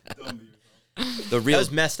 yeah. The real That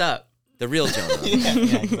was messed up. The real Jonah.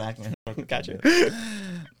 yeah, exactly. Gotcha.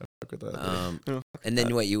 And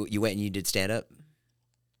then what? You went and you did stand up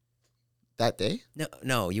That day?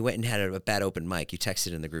 No. You went and had a bad open mic. You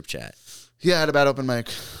texted in the group chat. Yeah, I had a bad open mic.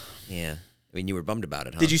 Yeah. I mean, you were bummed about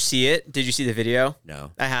it, huh? Did you see it? Did you see the video?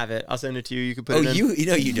 No. I have it. I'll send it to you. You can put it in. You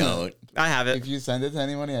know you don't. I have it. If you send it to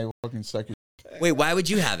anybody, I fucking suck your. Wait, why would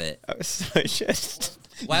you have it? I was so shit.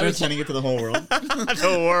 Why would you sending it to the whole world?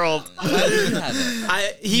 The world. Why would you have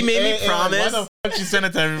it? He made me promise. Why the fuck you send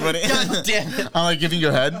it to everybody? God damn it. I'm like giving you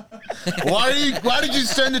a head. Why did you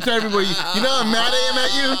send it to everybody? You know how mad I am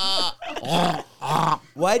at you?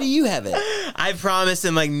 Why do you have it? I promised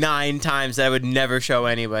him like 9 times that I would never show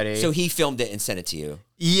anybody. So he filmed it and sent it to you.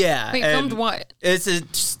 Yeah. Wait, and filmed what? It's a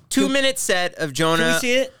 2-minute set of Jonah Can we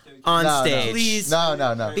see it? on No, stage. no. Please.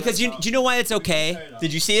 No. Because do you know why it's okay?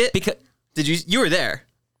 Did you see it? Because You were there.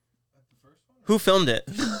 Who filmed it?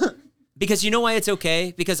 Because you know why it's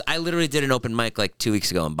okay? Because I literally did an open mic like 2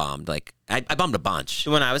 weeks ago and bombed. Like I bombed a bunch.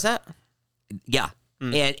 The one I was at? Yeah.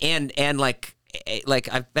 And like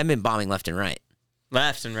I've been bombing left and right.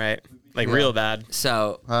 Left and right. Like real bad.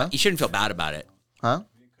 So you shouldn't feel bad about it. Huh?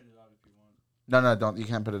 No, don't. You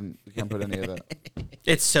can't put in. You can't put any of that.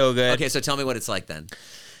 It's so good. Okay, so tell me what it's like then.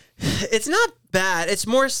 It's not bad. It's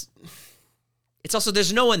more. It's also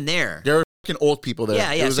there's no one there. There were fucking old people there.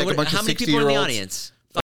 Yeah. There was So like a bunch how of many people were in the 60-year-olds. audience?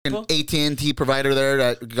 An AT&T provider there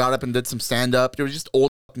that got up and did some stand up. There was just old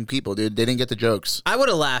fucking people, dude. They didn't get the jokes. I would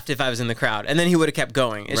have laughed if I was in the crowd, and then he would have kept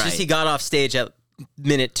going. It's Right. just he got off stage at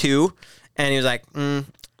minute 2, and he was like,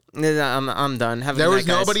 I'm done. Have a There good was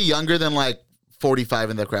night, guys." nobody younger than like 45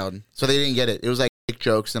 in the crowd, so they didn't get it. It was like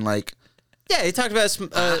jokes and like. Yeah, he talked about.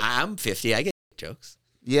 I'm 50. I get jokes.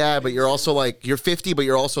 Yeah, but you're also like you're 50, but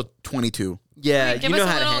you're also 22. Yeah, Give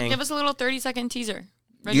us a little 30-second teaser.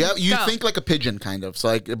 Ready? You Go. think like a pigeon, kind of. So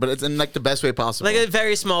like, but it's in like the best way possible. Like a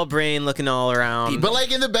very small brain looking all around. But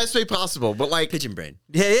like in the best way possible. But like pigeon brain.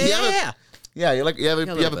 Yeah. Yeah, you're like you have a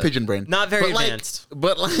bit. pigeon brain. Not very but like, advanced.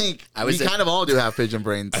 But like we kind of all do have pigeon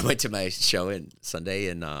brains. I went to my show in Sunday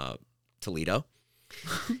in Toledo.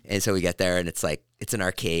 And so we get there and it's like it's an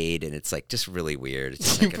arcade and it's like just really weird. It's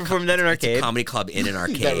just You like performed at an it's arcade? a comedy club in an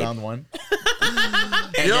arcade. That round one.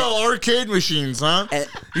 Yo, arcade machines, huh?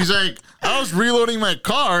 He's like, I was reloading my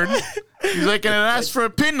card. He's like, and it asked for a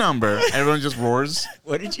PIN number. Everyone just roars.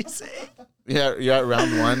 What did you say? Yeah, you're at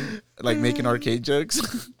round one, like making arcade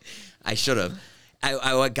jokes. I should have.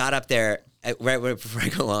 I got up there right before I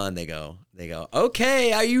go on. They go.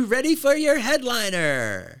 Okay, are you ready for your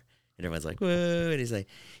headliner? And everyone's like, whoa. And he's like,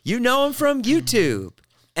 you know him from YouTube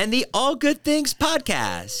and the All Good Things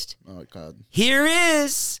podcast. Oh God. Here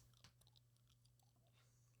is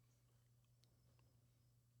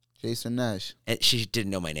Jason Nash. And she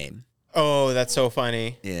didn't know my name. Oh, that's so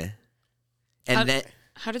funny. Yeah. And then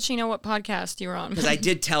How did she know what podcast you were on? because I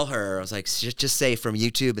did tell her, I was like, just say from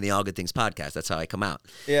YouTube and the All Good Things podcast. That's how I come out.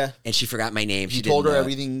 Yeah. And she forgot my name. You She told didn't her know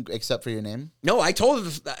it. everything except for your name. No, I told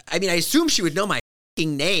her. I mean, I assumed she would know my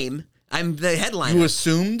fucking name. I'm the headliner. You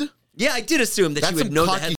assumed? Yeah, I did assume that That's she would some know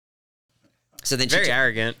the cocky head. So then Very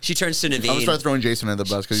arrogant. She turns to I'm gonna Naveen. start throwing Jason under the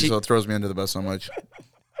bus because he She- throws me under the bus so much.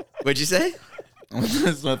 What'd you say? I'm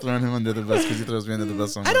gonna start throwing him under the bus because he throws me under the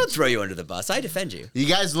bus so much. I don't throw you under the bus. I defend you. You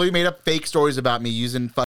guys literally made up fake stories about me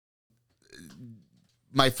using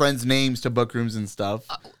my friends' names to book rooms and stuff.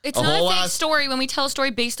 It's not a fake story when we tell a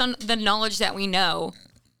story based on the knowledge that we know.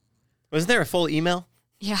 Wasn't there a full email?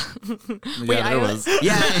 Yeah. Yeah, there was.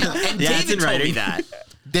 Yeah, and Yeah, it's David in told me writing. that.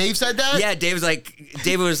 Dave said that? Yeah, David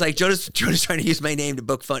was like, Jonah's trying to use my name to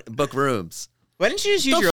book rooms. Why didn't you just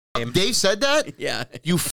use your name? Dave said that? Yeah.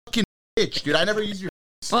 You fucking bitch, dude. I never used your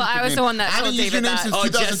Well, I was the one that I haven't told used your David name that. since Oh,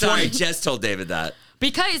 Jess, 2020. Jess told David that.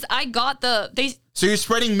 Because I got they So you're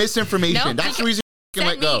spreading misinformation. No, That's the reason you can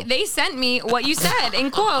sent let me go. they sent me what you said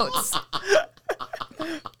in quotes.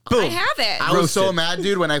 I have it. I was so mad,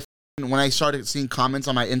 dude, when I started seeing comments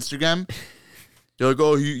on my Instagram. They're like,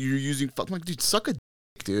 "Oh, you're using fuck." I'm like, dude, suck a dick,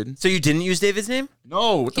 dude. So you didn't use David's name?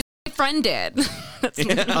 No. What the My friend did.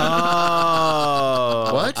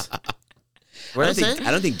 Oh. what? What did I say?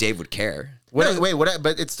 I don't think Dave would care. Wait, what?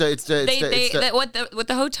 But it's the What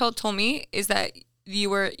the hotel told me is that you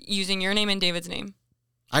were using your name and David's name.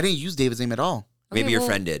 I didn't use David's name at all. Maybe Okay, your well,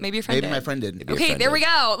 friend did. Maybe your friend Maybe did. my friend did. Maybe your Okay, friend there did. we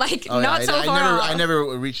go. Like Oh, not yeah, so far off. I never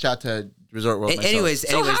reached out to Resort World myself. Anyways,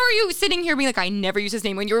 So how are you sitting here being like, I never use his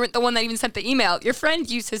name when you were the one that even sent the email? Your friend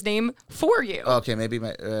used his name for you. Okay, maybe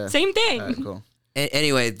my Same thing. All right, cool.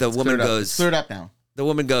 Anyway, the woman goes. Clear it up now. The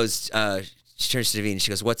woman goes. She turns to Naveen and she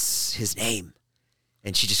goes, "What's his name?"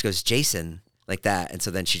 And she just goes, "Jason." like that. And so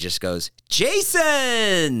then she just goes,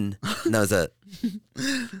 Jason! And that was it.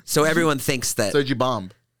 So everyone thinks that. So did you bomb?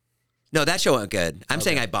 No, that show went good. I'm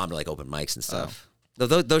saying I bombed like open mics and stuff.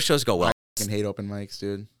 Those shows go well. I fucking hate open mics,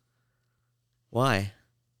 dude. Why?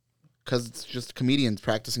 Because it's just comedians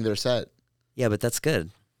practicing their set. Yeah, but that's good.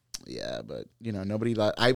 Yeah, but nobody.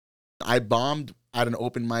 I bombed at an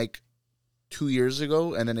open mic 2 years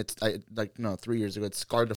ago, and then 3 years ago. It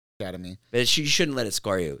scarred the fuck out of me. But you shouldn't let it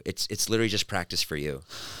scar you. It's literally just practice for you.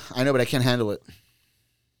 I know, but I can't handle it.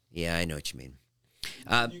 Yeah, I know what you mean.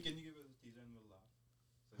 Huh?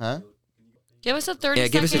 Give us a 30 Yeah,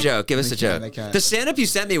 give us a joke. Give us a joke. I can't. The stand-up you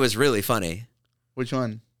sent me was really funny. Which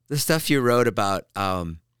one? The stuff you wrote about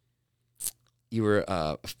you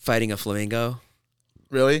were fighting a flamingo.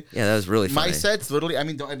 Really? Yeah, that was really funny. My set's literally. I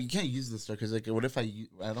mean, you can't use this stuff because what if I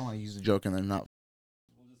don't want to use the joke and then not.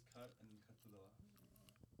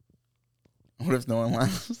 What if no one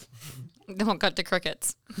laughs? Don't cut to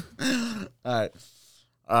crickets. All right.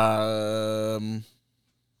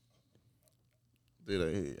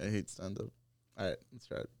 Dude, I hate stand-up. All right, let's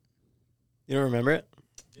try it. You don't remember it?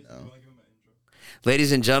 No.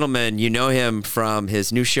 Ladies and gentlemen, you know him from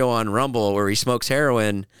his new show on Rumble where he smokes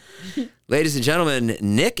heroin. Ladies and gentlemen,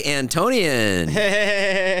 Nick Antonian.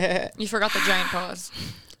 You forgot the giant pause.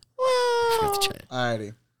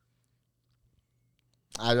 Alrighty.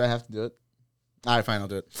 Do I have to do it? All right, fine, I'll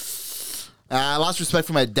do it. I lost respect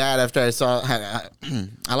for my dad after I saw.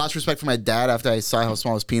 I lost respect for my dad after I saw how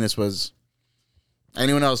small his penis was. I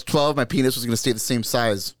knew when I was 12, my penis was going to stay the same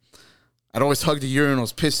size. I'd always hug the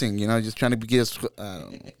urinals, pissing, just trying to get.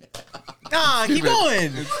 Nah, keep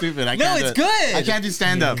going. It's stupid. It's good. I can't do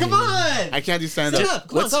stand up. Come on. I can't do stand up.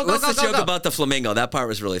 What's the joke about the flamingo? That part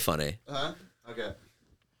was really funny. Huh? Okay.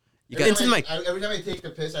 Every time I take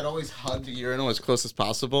the piss, I'd always hug the urinal as close as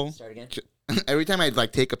possible. Start again. Every time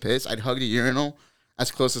I'd take a piss, I'd hug the urinal as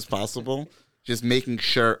close as possible, just making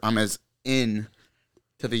sure I'm as in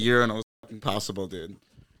to the urinal as possible, dude.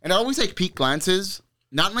 And I always peek glances.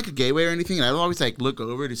 Not in a gay way or anything. And I would always look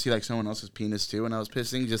over to see someone else's penis too when I was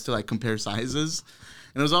pissing, just to compare sizes.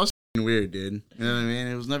 And it was always weird, dude. You know what I mean?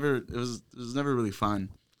 It was never really fun.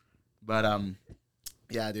 But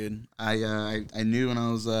yeah, dude. I knew when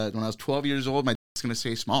I was 12 years old, my dick's gonna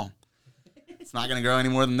stay small. It's not gonna grow any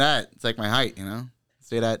more than that. It's like my height,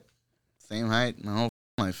 stay that same height my whole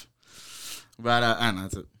life. But I don't know.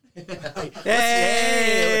 That's it.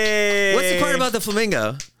 Hey! What's the part about the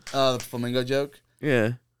flamingo? The flamingo joke.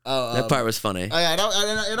 Yeah. That part was funny. I'd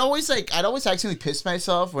always I'd always accidentally piss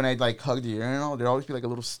myself when I'd hug the urinal. There'd always be a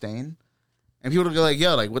little stain, and people would go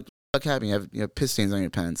yo, what the fuck happened? You have piss stains on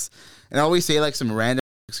your pants, and I always say some random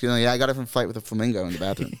excuse. I got it from a fight with a flamingo in the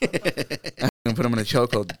bathroom. And put him in a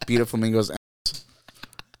chokehold, beat a flamingo's ass.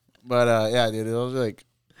 But yeah, dude, it was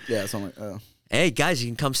something oh. Hey guys, you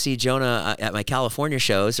can come see Jonah at my California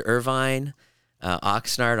shows, Irvine,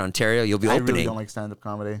 Oxnard, Ontario. You'll be opening. I really don't like stand-up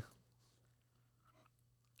comedy.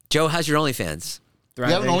 Joe, how's your OnlyFans? You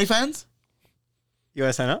have an OnlyFans? You want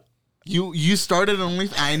to sign up? You started an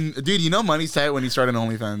OnlyFans? Dude, money's tight when you start an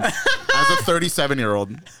OnlyFans. As a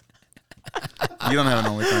 37-year-old. You don't have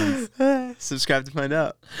an OnlyFans. Subscribe to find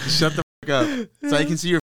out. Shut the fuck up. So I can see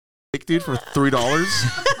your dick, dude, for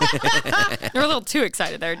 $3? You're a little too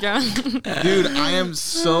excited there, John. Dude, I am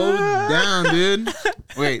so down, dude.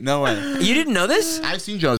 Wait, no way. You didn't know this? I've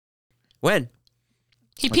seen Joe's. When?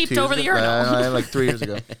 He peeped over the urinal. 3 years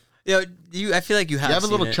ago. Yo, I feel like you have. You have a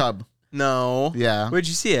little it. chub. No. Yeah. Where'd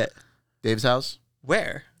you see it? Dave's house.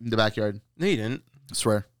 Where? In the backyard. No, you didn't. I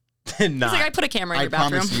swear. Did not. He's I put a camera in your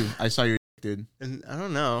bathroom. I promise you. I saw your dude. And I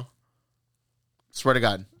don't know. Swear to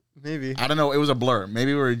God. Maybe. I don't know. It was a blur.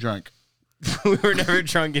 Maybe we were drunk. We were never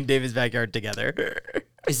drunk in David's backyard together.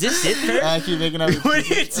 Is this it? I keep making up. What are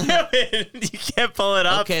you doing? You can't pull it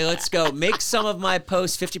up. Okay, let's go. Make some of my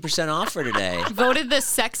posts 50% off for today. Voted the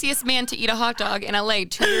sexiest man to eat a hot dog in LA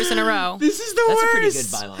 2 years in a row. This is the That's worst. a pretty good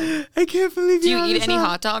byline. I can't believe Do you you eat any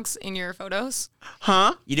hot dogs in your photos?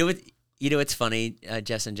 Huh? You know what's funny,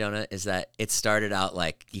 Jess and Jonah, is that it started out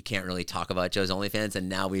you can't really talk about Joe's OnlyFans, and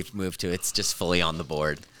now we've moved to it's just fully on the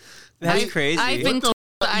board. That's crazy. I've been told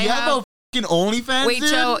I have a fucking OnlyFans. Wait,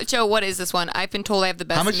 dude? Joe, what is this one? I've been told I have the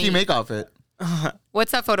best. How much do you make off it?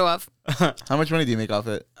 What's that photo of? How much money do you make off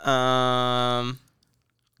it?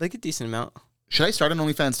 Like a decent amount. Should I start an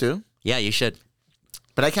OnlyFans too? Yeah, you should.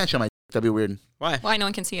 But I can't show my. That'd be weird. Why? Why no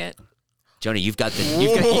one can see it? Jonah, you've got the.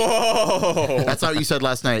 Whoa! That's what you said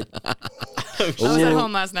last night. I was at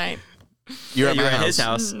home last night. You're Yeah, at you my were at house. his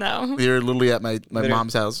house. No. You're literally at my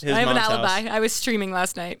mom's house. His I have an mom's alibi. house. I was streaming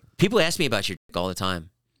last night. People ask me about your dick all the time.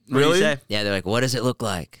 What do you say? Yeah, they're like, "What does it look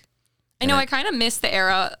like?" I know. I kind of miss the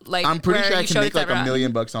era. Like I'm pretty where sure I you can showed make it to like $1 everyone.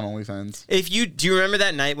 million bucks on OnlyFans. Do you remember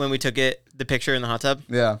that night when we took the picture in the hot tub?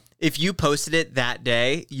 Yeah. If you posted it that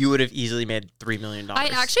day, you would have easily made $3 million. I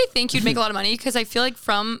actually think you'd make a lot of money because I feel like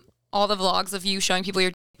from all the vlogs of you showing people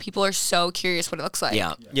people are so curious what it looks like.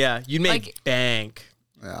 Yeah, you'd make bank.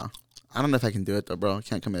 Yeah. I don't know if I can do it though, bro. I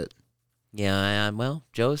can't commit. Yeah, well,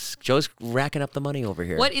 Joe's racking up the money over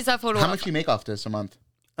here. What is that photo? How much do you make off this a month?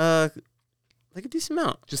 Like a decent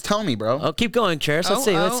amount. Just tell me, bro. Oh, keep going, Cheris. Let's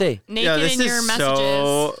see. Naked this in your is messages.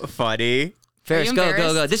 so funny. Ferris,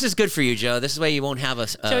 go. This is good for you, Joe. This is why you won't have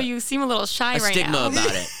Joe, you seem a little shy right stigma now. about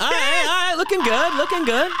it. All right. Looking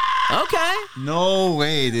good. Okay. No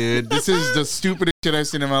way, dude. This is the stupidest shit I've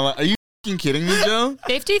seen in my life. Are you fucking kidding me, Joe?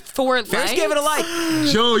 54 likes. Ferris gave it a like.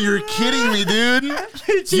 Joe, you're kidding me, dude.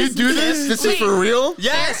 You do this? This is for real?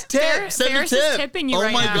 Yes, tip. Send a Ferris tip. is tipping you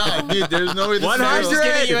right my now. God, dude. There's no way this 100.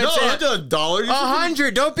 is real. No, I'll do $1.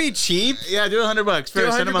 100. Don't be cheap. Yeah, do $100.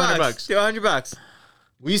 Ferris, send him $100. Do $100.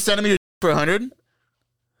 Will you send him your for 100?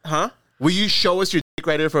 Huh? Will you show us your dick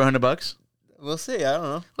right here for $100? We'll see. I don't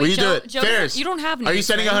know. Will you Joe, do it? Joe, Ferris, you don't have are you nudes,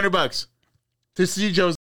 sending right? $100 to see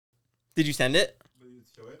Joe's? Did you send it?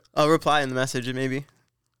 I'll reply in the message maybe.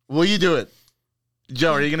 Will you do it?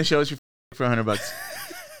 Joe, are you going to show us your for $100?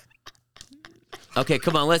 Okay,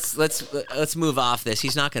 come on. Let's move off this.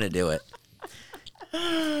 He's not going to do it.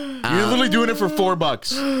 You're literally doing it for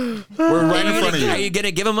 $4. We're right in front of you. Are you going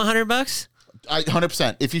to give him $100?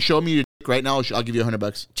 100%. If you show me your dick right now, I'll give you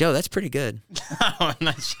 $100. Joe, that's pretty good. I'm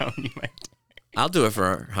not showing you my dick. I'll do it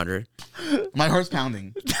for 100. My heart's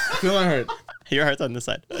pounding. Feel my heart. Your heart's on this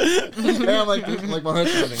side. Yeah, I'm like my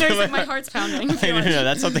heart's pounding. There's like my heart's pounding. No,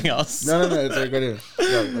 that's something else. No, it's like right here.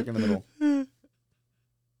 Yeah, like in the middle.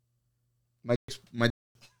 My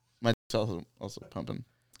dick's also pumping.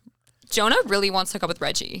 Jonah really wants to hook up with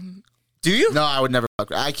Reggie. Do you? No, I would never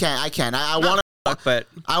fuck. I can't. I want to fuck, but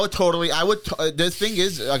I would totally. The thing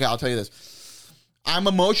is, okay, I'll tell you this. I'm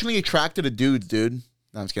emotionally attracted to dudes, dude.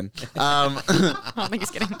 No, I'm just kidding. I don't think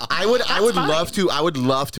he's kidding. I would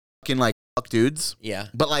love to fucking like fuck dudes. Yeah.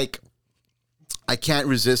 But like, I can't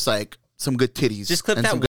resist like some good titties. just clip and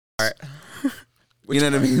that some part. You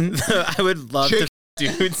know what I mean? I would love to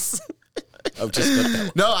dudes. Oh, just clip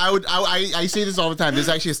that. No, I say this all the time. This is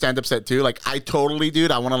actually a stand-up set too. Like, I totally,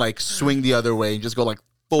 dude, I want to like swing the other way and just go like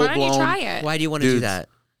full Why don't blown. you try it? Why do you want to do that?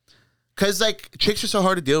 Because like chicks are so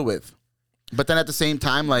hard to deal with, but then at the same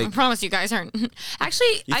time, like I promise you guys aren't.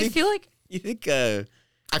 Actually, I feel like You think? I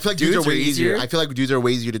feel like dudes are way easier. I feel like dudes are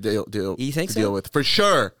way easier to deal You think to so? deal with for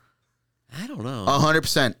sure. I don't know.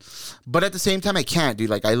 100%. But at the same time, I can't, dude.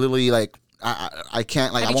 Like I literally like I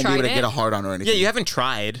can't like Have I you won't be able to tried get it? a hard on or anything. Yeah, you haven't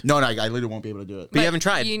tried. No, I literally won't be able to do it. But you haven't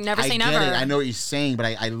tried. you never I say get never. it. I know what you're saying, but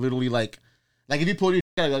I literally like if you pull your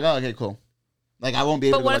I go, oh, okay, cool. Like I won't be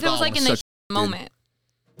able But to what go, if it was oh, like in I'm the such a moment?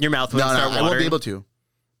 Your mouth would No, start I watering. won't be able to.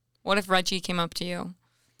 What if Reggie came up to you?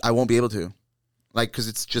 I won't be able to. Like, because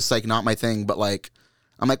it's just like not my thing. But like,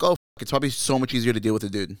 I'm like, oh, it's probably so much easier to deal with a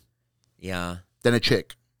dude Yeah. than a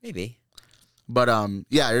chick. Maybe. But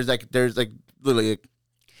yeah, there's like literally.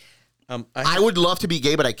 I would love to be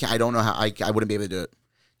gay, but I can't. I don't know how. I wouldn't be able to do it.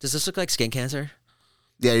 Does this look like skin cancer?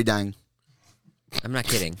 Yeah, you're dying. I'm not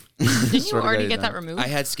kidding. Didn't you Swear to already God, get you're that dying. removed? I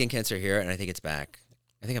had skin cancer here, and I think it's back.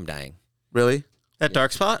 I think I'm dying. Really? That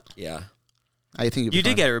dark spot? Yeah. I think You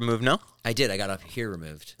did get it removed, no? I did. I got up here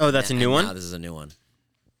removed. Oh, that's a new one? Now this is a new one.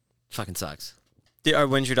 Fucking sucks.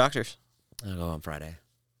 When's your doctor's? I'll go on Friday.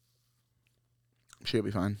 She'll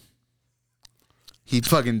be fine. He'd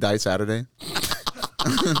fucking die Saturday.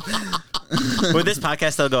 Would this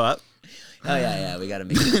podcast still go up? Oh yeah, we gotta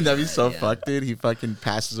make it. That'd be so fucked, dude. He fucking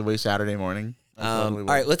passes away Saturday morning. All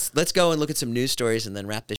right, let's go and look at some news stories and then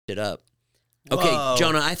wrap this shit up. Okay, Whoa.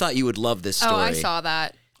 Jonah, I thought you would love this story. Oh, I saw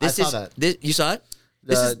that. I saw that. You saw it?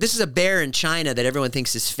 This is a bear in China that everyone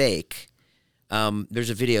thinks is fake. There's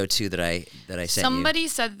a video too that I sent Somebody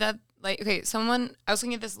said that, like, okay, I was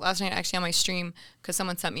looking at this last night actually on my stream because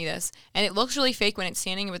someone sent me this, and it looks really fake when it's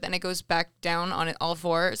standing, but then it goes back down on it all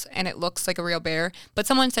fours, and it looks like a real bear. But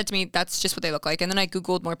someone said to me, that's just what they look like. And then I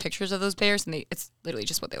Googled more pictures of those bears, and it's literally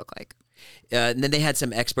just what they look like. And then they had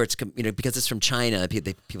some experts come, because it's from China,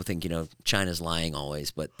 people think, China's lying always,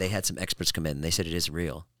 but they had some experts come in, and they said it is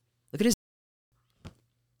real. Look at his...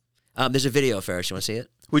 there's a video, Ferris. You want to see it?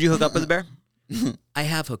 Would you hook up with a bear? I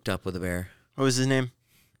have hooked up with a bear. What was his name?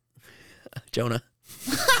 Jonah.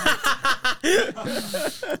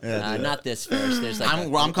 Not this, Ferris. There's like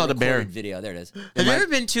I'm called a bear. Video. There it is. Have you ever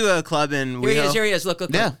been to a club in WeHo? Here he is. Look.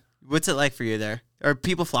 Yeah. What's it like for you there? Are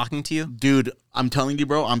people flocking to you? Dude, I'm telling you,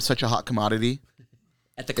 bro, I'm such a hot commodity.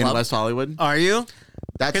 At the in club? West Hollywood. Are you?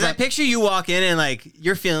 That's Because I not- picture you walk in and like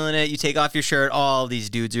you're feeling it. You take off your shirt. All these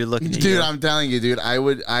dudes are looking at you. Dude, I'm telling you, dude. I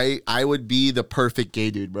would be the perfect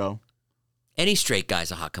gay dude, bro. Any straight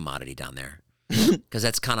guy's a hot commodity down there. Because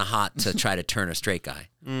that's kind of hot to try to turn a straight guy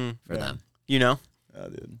for them. You know? Oh,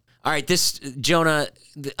 dude. All right, Jonah,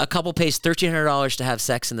 a couple pays $1,300 to have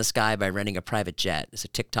sex in the sky by renting a private jet. It's a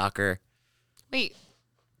TikToker. Wait,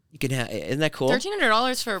 You can have, isn't that cool?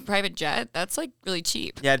 $1,300 for a private jet? That's like really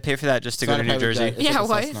cheap. Yeah, I'd pay for that just to It's go not to a New private Jersey. jet. It's Yeah, like a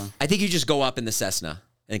what? Cessna. I think you just go up in the Cessna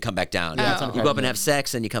and come back down. Yeah, it's not a You go up and private have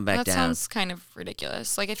sex and you come back That down. sounds kind of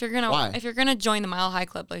ridiculous. Like if you're Why? gonna join the Mile High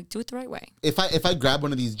Club, like do it the right way. If I grab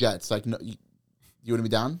one of these jets, like, no, you wouldn't be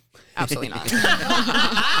down? Absolutely not.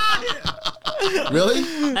 Really?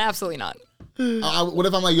 Absolutely not. What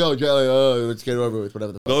if I'm like, yo, Jelly, let's get it over with,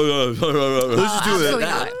 whatever. Let's just Absolutely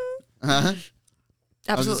not. Huh?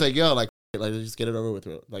 I was just Absolutely. like, yo, like, just get it over with,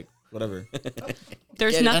 like, whatever.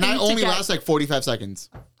 There's And nothing I to only get. last like 45 seconds.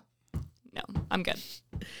 No, I'm good.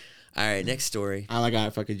 All right, next story. I'm like, all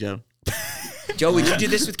right, fucking Joe. Joe, would you do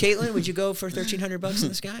this with Caitlin? Would you go for $1,300 in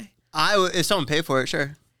the sky? If someone paid for it,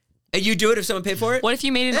 sure. And you do it if someone paid for it? What if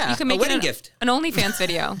you made it? Yeah, you could a make wedding it gift. an OnlyFans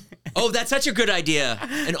video. Oh, that's such a good idea.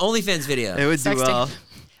 An OnlyFans video. It would do Sexting.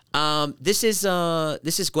 well. This is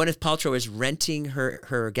Gwyneth Paltrow is renting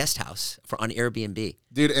her guest house on Airbnb.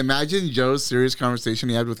 Dude, imagine Joe's serious conversation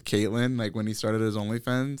he had with Caitlin, like when he started his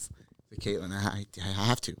OnlyFans. Like, Caitlin, I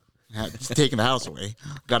have to. It's taking the house away.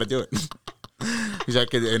 Got to do it. He's like,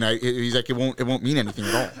 he's like, it won't mean anything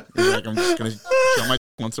at all. He's like, I'm just gonna show my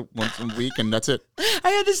once a week, and that's it. I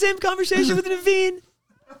had the same conversation with Naveen.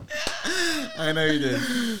 I know you did.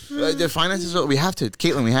 The finances, we have to,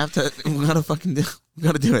 Caitlin. We gotta fucking do. We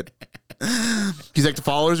gotta do it. He's like, the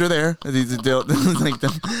followers are there. Like,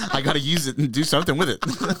 I gotta use it and do something with it.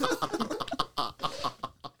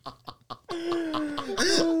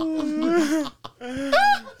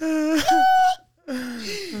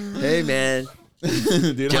 Hey, man.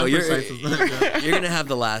 Dude, Joe, you're gonna have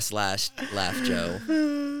the last laugh, Joe.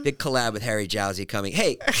 Big collab with Harry Jowsey coming.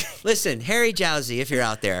 Hey, listen, Harry Jowsey, if you're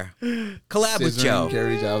out there, collab with Joe.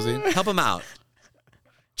 Gary Jowsey. Help him out.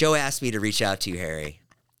 Joe asked me to reach out to you, Harry,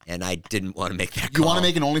 and I didn't want to make that call. You want to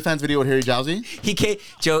make an OnlyFans video with Harry Jowsey? He came,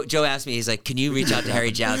 Joe asked me, he's like, can you reach out to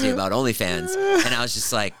Harry Jowsey about OnlyFans? And I was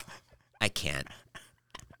just like, I can't.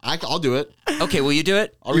 I'll do it. Okay, will you do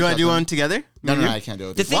it? I'll You reach want out to do him. one together? No, I can't do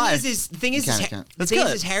it. The thing Why? is I can't.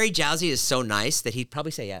 Harry Jowsey is so nice that he'd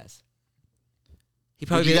probably say yes. He'd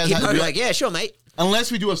probably Would you be, guys he'd have- probably be do- like, yeah, sure, mate.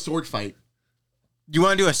 Unless we do a sword fight. You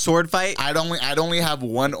want to do a sword fight? I'd only have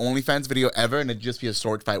one OnlyFans video ever, and it'd just be a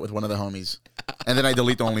sword fight with one of the homies, and then I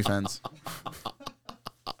delete the OnlyFans.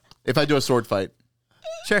 If I do a sword fight,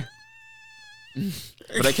 Sure.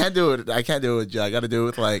 but I can't do it. I can't do it with Joe. I got to do it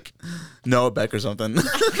with like Noah Beck or something. You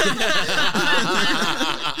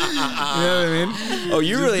know what I mean? Oh,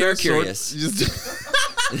 you Just really do are a sword- curious. Just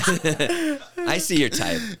I see your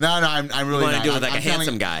type. no, I'm really wanna not. do it with, like, I'm a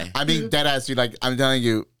handsome telling- guy. I mean, dead ass, dude. Like, I'm telling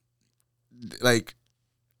you, like,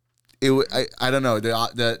 I don't know the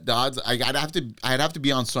odds. I'd have to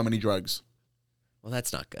be on so many drugs. Well,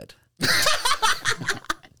 that's not good.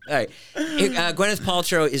 All right. Gwyneth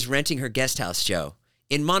Paltrow is renting her guest house, Joe,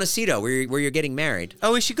 in Montecito, where you're getting married.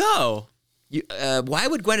 Oh, we should go. Why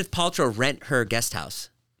would Gwyneth Paltrow rent her guest house?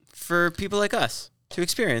 For people like us to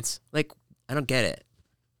experience. Like, I don't get it.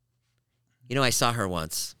 You know, I saw her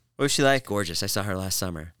once. What was she like? Gorgeous. I saw her last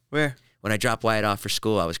summer. Where? When I dropped Wyatt off for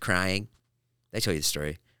school, I was crying. Did I tell you the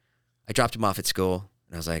story? I dropped him off at school,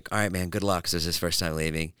 and I was like, all right, man, good luck, because it was his first time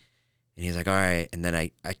leaving. And he was like, all right. And then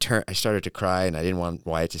I started to cry, and I didn't want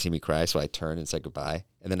Wyatt to see me cry, so I turned and said goodbye.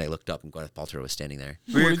 And then I looked up, and Gwyneth Paltrow was standing there.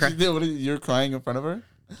 What did you do? You're crying in front of her?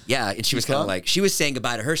 Yeah, and she was saw? kind of like, she was saying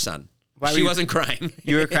goodbye to her son. Why were She you- wasn't crying.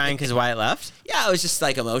 You were crying because Wyatt left? Yeah, I was just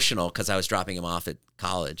like emotional because I was dropping him off at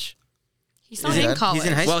college. He's not in He's college.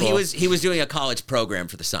 in high Well, school. he was doing a college program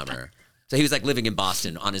for the summer. So he was like living in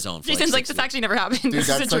Boston on his own. For Jason's like, 6 this weeks. actually never happened. Dude, This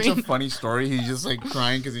that's is a such a dream. funny story. He's just like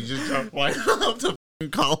crying because he just dropped White off to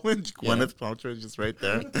college. Yeah. Gwyneth Paltrow is just right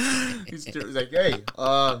there. He's like, hey,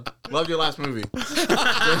 love your last movie.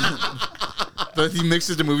 But he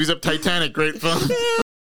mixes the movies up. Titanic, great film.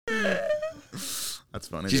 That's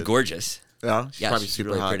funny. She's dude. gorgeous. Yeah, she's probably super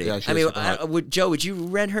really hot. pretty. Yeah, I mean, Joe, would you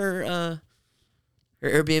rent her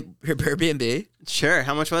Airbnb? Sure.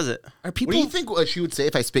 How much was it? Are people What do you think she would say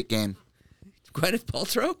if I spit game? Gwyneth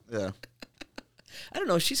Paltrow? Yeah. I don't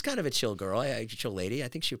know. She's kind of a chill girl, a chill lady. I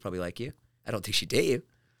think she would probably like you. I don't think she'd date you.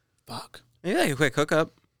 Fuck. Maybe like a quick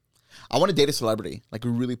hookup. I want to date a celebrity, like a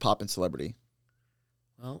really poppin' celebrity.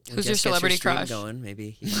 Well, Who's your celebrity crush? Going,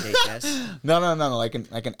 maybe you can date Jess. No, like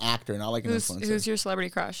an actor, not like an influencer. Who's your celebrity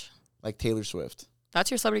crush? Like Taylor Swift.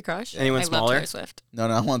 That's your celebrity crush? Anyone I smaller? love Taylor Swift. No,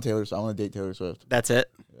 I want Taylor Swift. I want to date Taylor Swift. That's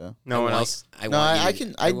it? Yeah. No one else? I want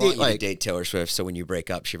you to date Taylor Swift, so when you break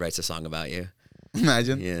up, she writes a song about you.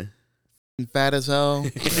 Imagine. Yeah. Fat as hell.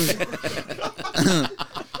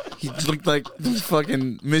 He looked like the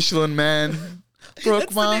fucking Michelin Man. Broke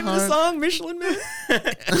That's my the name heart. of the song, Michelin Man.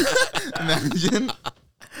 Imagine.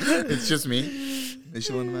 It's just me.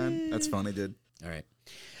 Michelin Man. That's funny, dude. All right.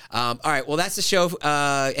 All right. Well, that's the show.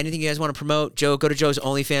 Anything you guys want to promote? Joe, go to Joe's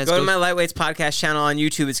OnlyFans. Go to my Lightweights podcast channel on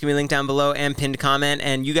YouTube. It's going to be linked down below and pinned comment.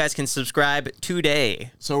 And you guys can subscribe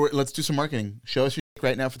today. So let's do some marketing. Show us your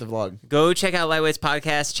right now for the vlog. Go check out Lightweights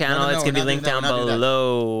podcast channel. It's going to be linked down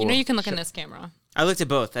below. You know you can look in this camera. I looked at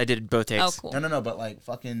both. I did both takes. Oh, cool. No, but like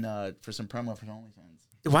fucking for some promo for OnlyFans.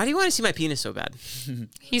 Why do you want to see my penis so bad?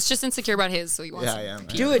 He's just insecure about his, so he wants. Yeah, I am.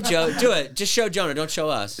 Do it, Joe. Do it. Just show Jonah. Don't show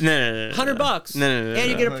us. No. $100. No.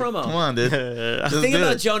 And you get a promo. Come on, dude. The thing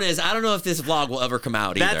about Jonah is I don't know if this vlog will ever come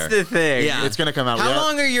out either. That's the thing. Yeah. It's gonna come out. How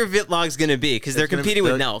long are your vlogs going to be? Because they're competing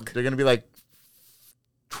with Nelk. They're gonna be like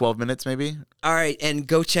 12 minutes, maybe. All right, and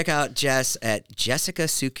go check out Jess at Jessica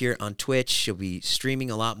Sukir on Twitch. She'll be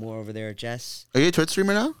streaming a lot more over there, Jess. Are you a Twitch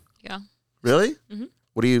streamer now? Yeah. Really? Mm-hmm.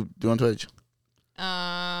 What do you do on Twitch?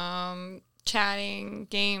 Chatting,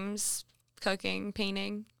 games, cooking,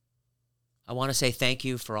 painting. I want to say thank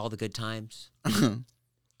you for all the good times. Thank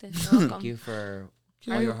you for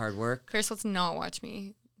all your hard work. Chris, let's not watch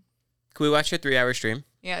me. Can we watch your 3-hour stream?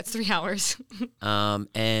 Yeah, it's 3 hours.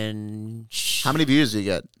 And how many views do you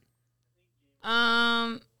get?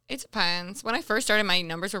 It depends. When I first started, my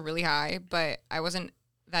numbers were really high, but I wasn't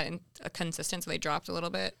that consistent, so they dropped a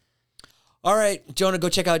little bit. All right, Jonah, go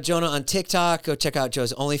check out Jonah on TikTok. Go check out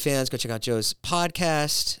Joe's OnlyFans. Go check out Joe's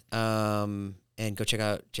podcast. And go check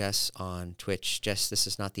out Jess on Twitch. Jess, this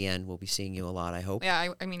is not the end. We'll be seeing you a lot, I hope.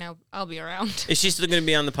 Yeah, I mean, I'll be around. Is she still going to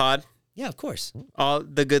be on the pod? Yeah, of course. All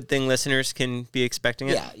the good thing listeners can be expecting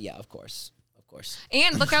it? Yeah, of course. Of course.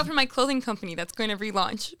 And look out for my clothing company that's going to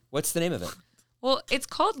relaunch. What's the name of it? Well, it's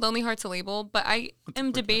called Lonely Hearts a Label, but I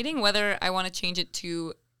am debating whether I want to change it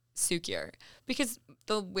to Sukir. Because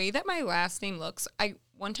the way that my last name looks,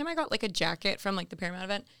 one time I got like a jacket from like the Paramount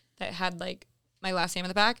event that had like my last name on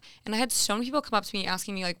the back, and I had so many people come up to me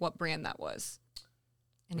asking me like what brand that was.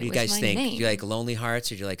 And what do you guys think? Do you like Lonely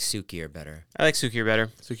Hearts or do you like Sukir better? I like Sukir better.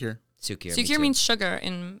 Sukir. Sukir means sugar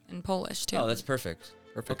in Polish too. Oh, that's perfect.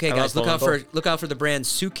 Okay, guys, look out for the brand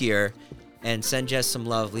Sukir, and send Jess some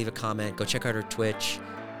love. Leave a comment. Go check out her Twitch,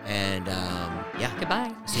 and yeah.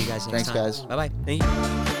 Goodbye. See you guys next time. Thanks, guys. Bye bye. Thank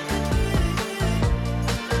you.